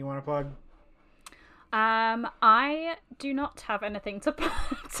anything you want to plug? I do not have anything to plug.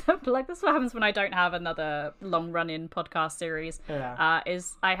 This is what happens when I don't have another long-running podcast series. Yeah.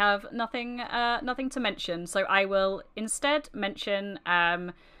 Is I have nothing to mention. So I will instead mention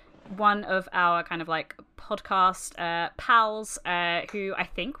one of our kind of like podcast pals who I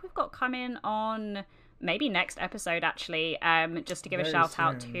think we've got coming on maybe next episode actually, just to give a shout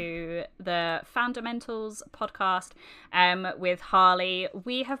out to the Fundamentals podcast with Harley.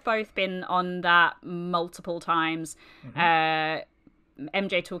 We have both been on that multiple times. MJ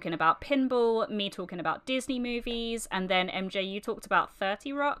talking about pinball, me talking about Disney movies, and then MJ, you talked about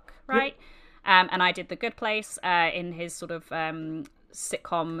 30 Rock, right? Yep. And I did The Good Place in his sort of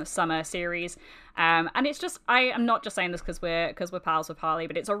sitcom summer series, and it's just, I am not just saying this because we're pals with Harley,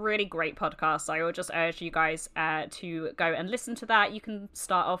 but it's a really great podcast. So I will just urge you guys to go and listen to that. You can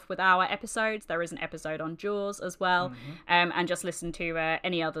start off with our episodes. There is an episode on Jaws as well, and just listen to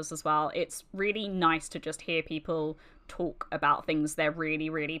any others as well. It's really nice to just hear people talk about things they're really,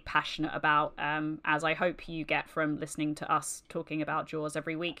 really passionate about, as I hope you get from listening to us talking about Jaws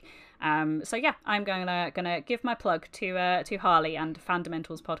every week. So yeah, I'm gonna give my plug to Harley and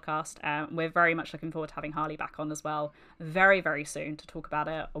Fundamentals podcast. We're very much looking forward to having Harley back on as well very, very soon to talk about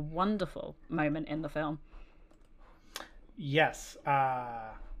a wonderful moment in the film. Yes.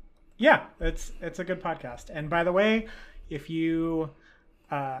 Yeah, it's a good podcast. And by the way, if you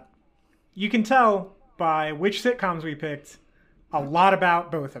can tell by which sitcoms we picked, a lot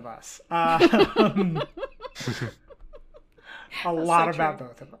about both of us. A lot about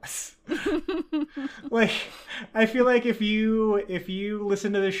both of us. Like, I feel like if you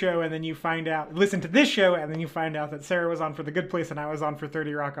listen to this show and then you listen to this show and then you find out that Sarah was on for The Good Place and I was on for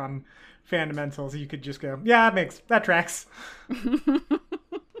 30 Rock on Fundamentals, you could just go, yeah, that tracks.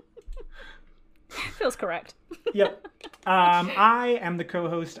 Feels correct. Yep. I am the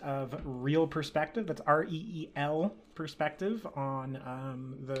co-host of Real Perspective. That's REEL Perspective on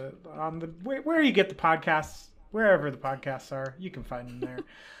where you get the podcasts, wherever the podcasts are, you can find them there.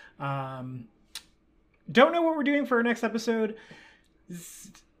 don't know what we're doing for our next episode.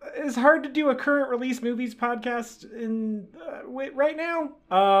 It's hard to do a current release movies podcast in right now,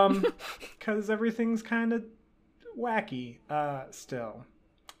 because everything's kind of wacky still,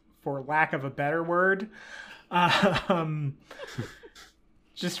 for lack of a better word.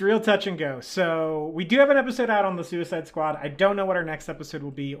 Just real touch and go. So we do have an episode out on the Suicide Squad. I don't know what our next episode will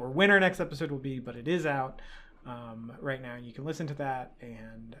be or when our next episode will be, but it is out right now. You can listen to that.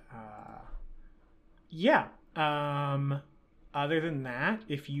 And yeah. Other than that,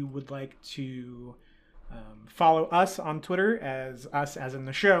 if you would like to follow us on Twitter, as in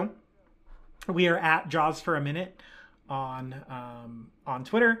the show, we are at Jaws for a Minute on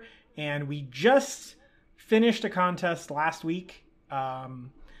Twitter. And we just finished a contest last week.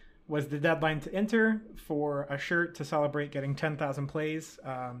 Was the deadline to enter for a shirt to celebrate getting 10,000 plays.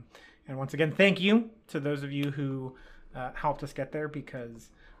 And once again, thank you to those of you who helped us get there, because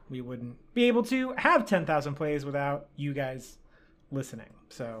we wouldn't be able to have 10,000 plays without you guys listening.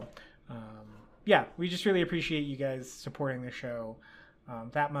 So, yeah, we just really appreciate you guys supporting the show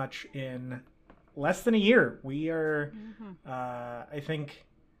that much in less than a year. We are, I think,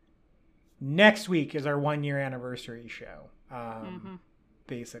 next week is our 1-year anniversary show.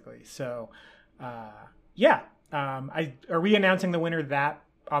 Basically. So, yeah. Are we announcing the winner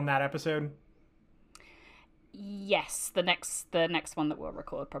on that episode? Yes, the next one that we'll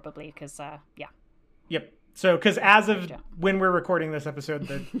record probably, because yeah. Yep. So, because as of when we're recording this episode,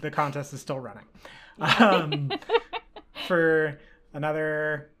 the contest is still running for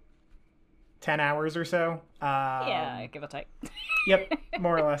another 10 hours or so. Yeah, give or take. Yep,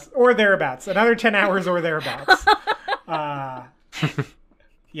 more or less, or thereabouts. Another 10 hours or thereabouts.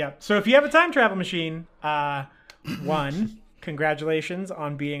 Yep. So if you have a time travel machine, one, congratulations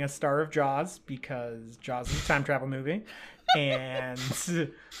on being a star of Jaws, because Jaws is a time travel movie, and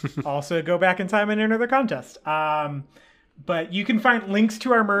also go back in time and enter the contest. But you can find links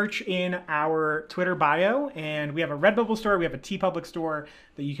to our merch in our Twitter bio, and we have a Redbubble store, we have a TeePublic store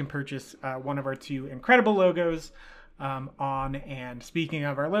that you can purchase one of our 2 incredible logos on. And speaking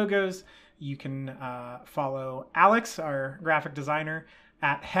of our logos, you can follow Alex, our graphic designer,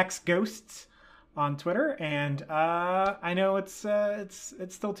 at Hex Ghosts on Twitter. And I know it's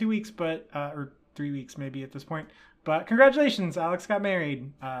still 2 weeks, but or 3 weeks maybe at this point. But congratulations, Alex got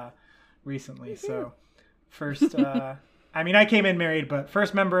married recently. So first, I mean, I came in married, but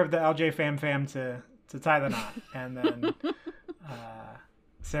first member of the LJ fam to tie the knot, and then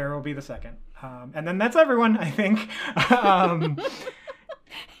Sarah will be the second, and then that's everyone, I think.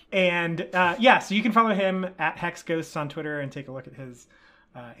 And yeah, so you can follow him at Hex Ghosts on Twitter and take a look at his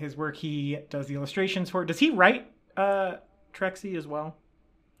work. He does the illustrations for. Does he write Trexie as well?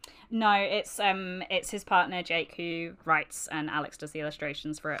 No, it's his partner Jake who writes, and Alex does the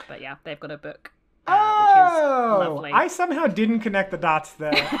illustrations for it. But yeah, they've got a book, which is lovely. I somehow didn't connect the dots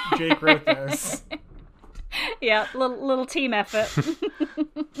that Jake wrote those. Yeah, little team effort.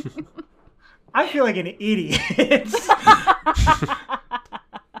 I feel like an idiot.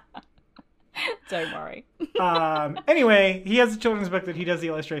 Don't worry. Anyway, he has a children's book that he does the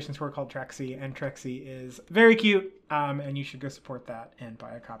illustrations for called Trexie, and Trexie is very cute, and you should go support that and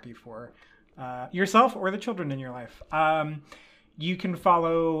buy a copy for yourself or the children in your life. You can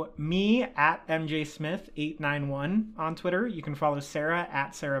follow me at MJSmith891 on Twitter. You can follow Sarah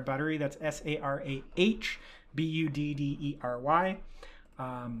at Sarah Buttery. That's SarahBuddery.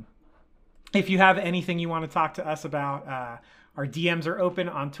 If you have anything you want to talk to us about, our DMs are open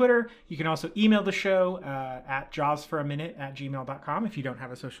on Twitter. You can also email the show at jawsforaminute@gmail.com if you don't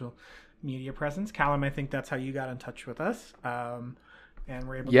have a social media presence. Callum, I think that's how you got in touch with us. And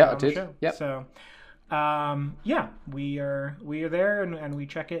we're able to get on the show. Yep. So yeah, we are there, and we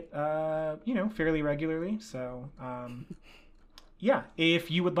check it fairly regularly. So yeah, if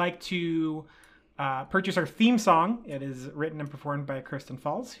you would like to purchase our theme song, it is written and performed by Kristen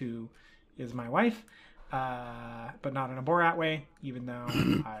Falls, who is my wife. But not in a Borat way, even though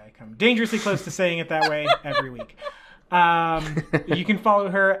I come dangerously close to saying it that way every week. You can follow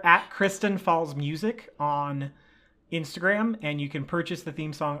her at Kristen Falls Music on Instagram, and you can purchase the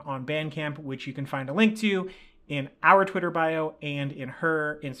theme song on Bandcamp, which you can find a link to in our Twitter bio and in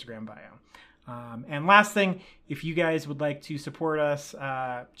her Instagram bio. And last thing, if you guys would like to support us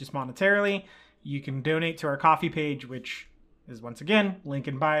just monetarily, you can donate to our Ko-fi page, which is once again link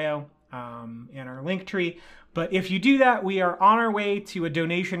in bio. In our link tree. But if you do that, we are on our way to a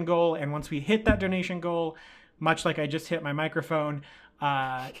donation goal, and once we hit that donation goal, much like I just hit my microphone,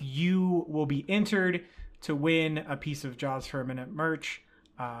 you will be entered to win a piece of Jaws for a Minute merch.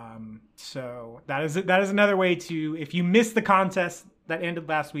 So that is another way to, if you missed the contest that ended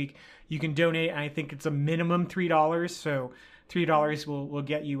last week, you can donate. And I think it's a minimum $3. So $3 will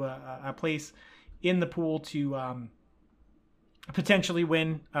get you a place in the pool to potentially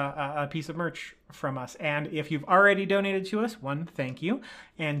win a piece of merch from us. And if you've already donated to us, one, thank you.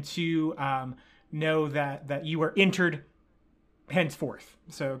 And two, know that you are entered henceforth.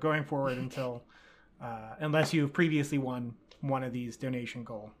 So going forward until, unless you've previously won one of these donation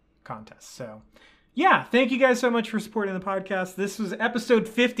goal contests. So yeah, thank you guys so much for supporting the podcast. This was episode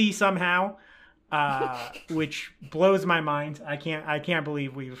 50 somehow, which blows my mind. I can't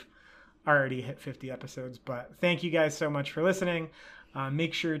believe we've already hit 50 episodes, but thank you guys so much for listening.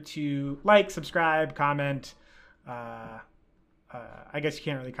 Make sure to like, subscribe, comment. I guess you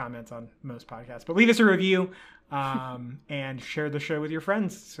can't really comment on most podcasts, but leave us a review, and share the show with your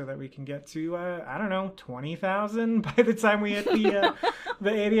friends so that we can get to, 20,000 by the time we hit the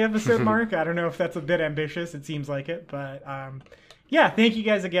 80 episode mark. I don't know if that's a bit ambitious. It seems like it, but yeah, thank you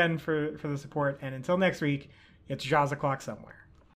guys again for the support. And until next week, it's Jaws O'Clock somewhere.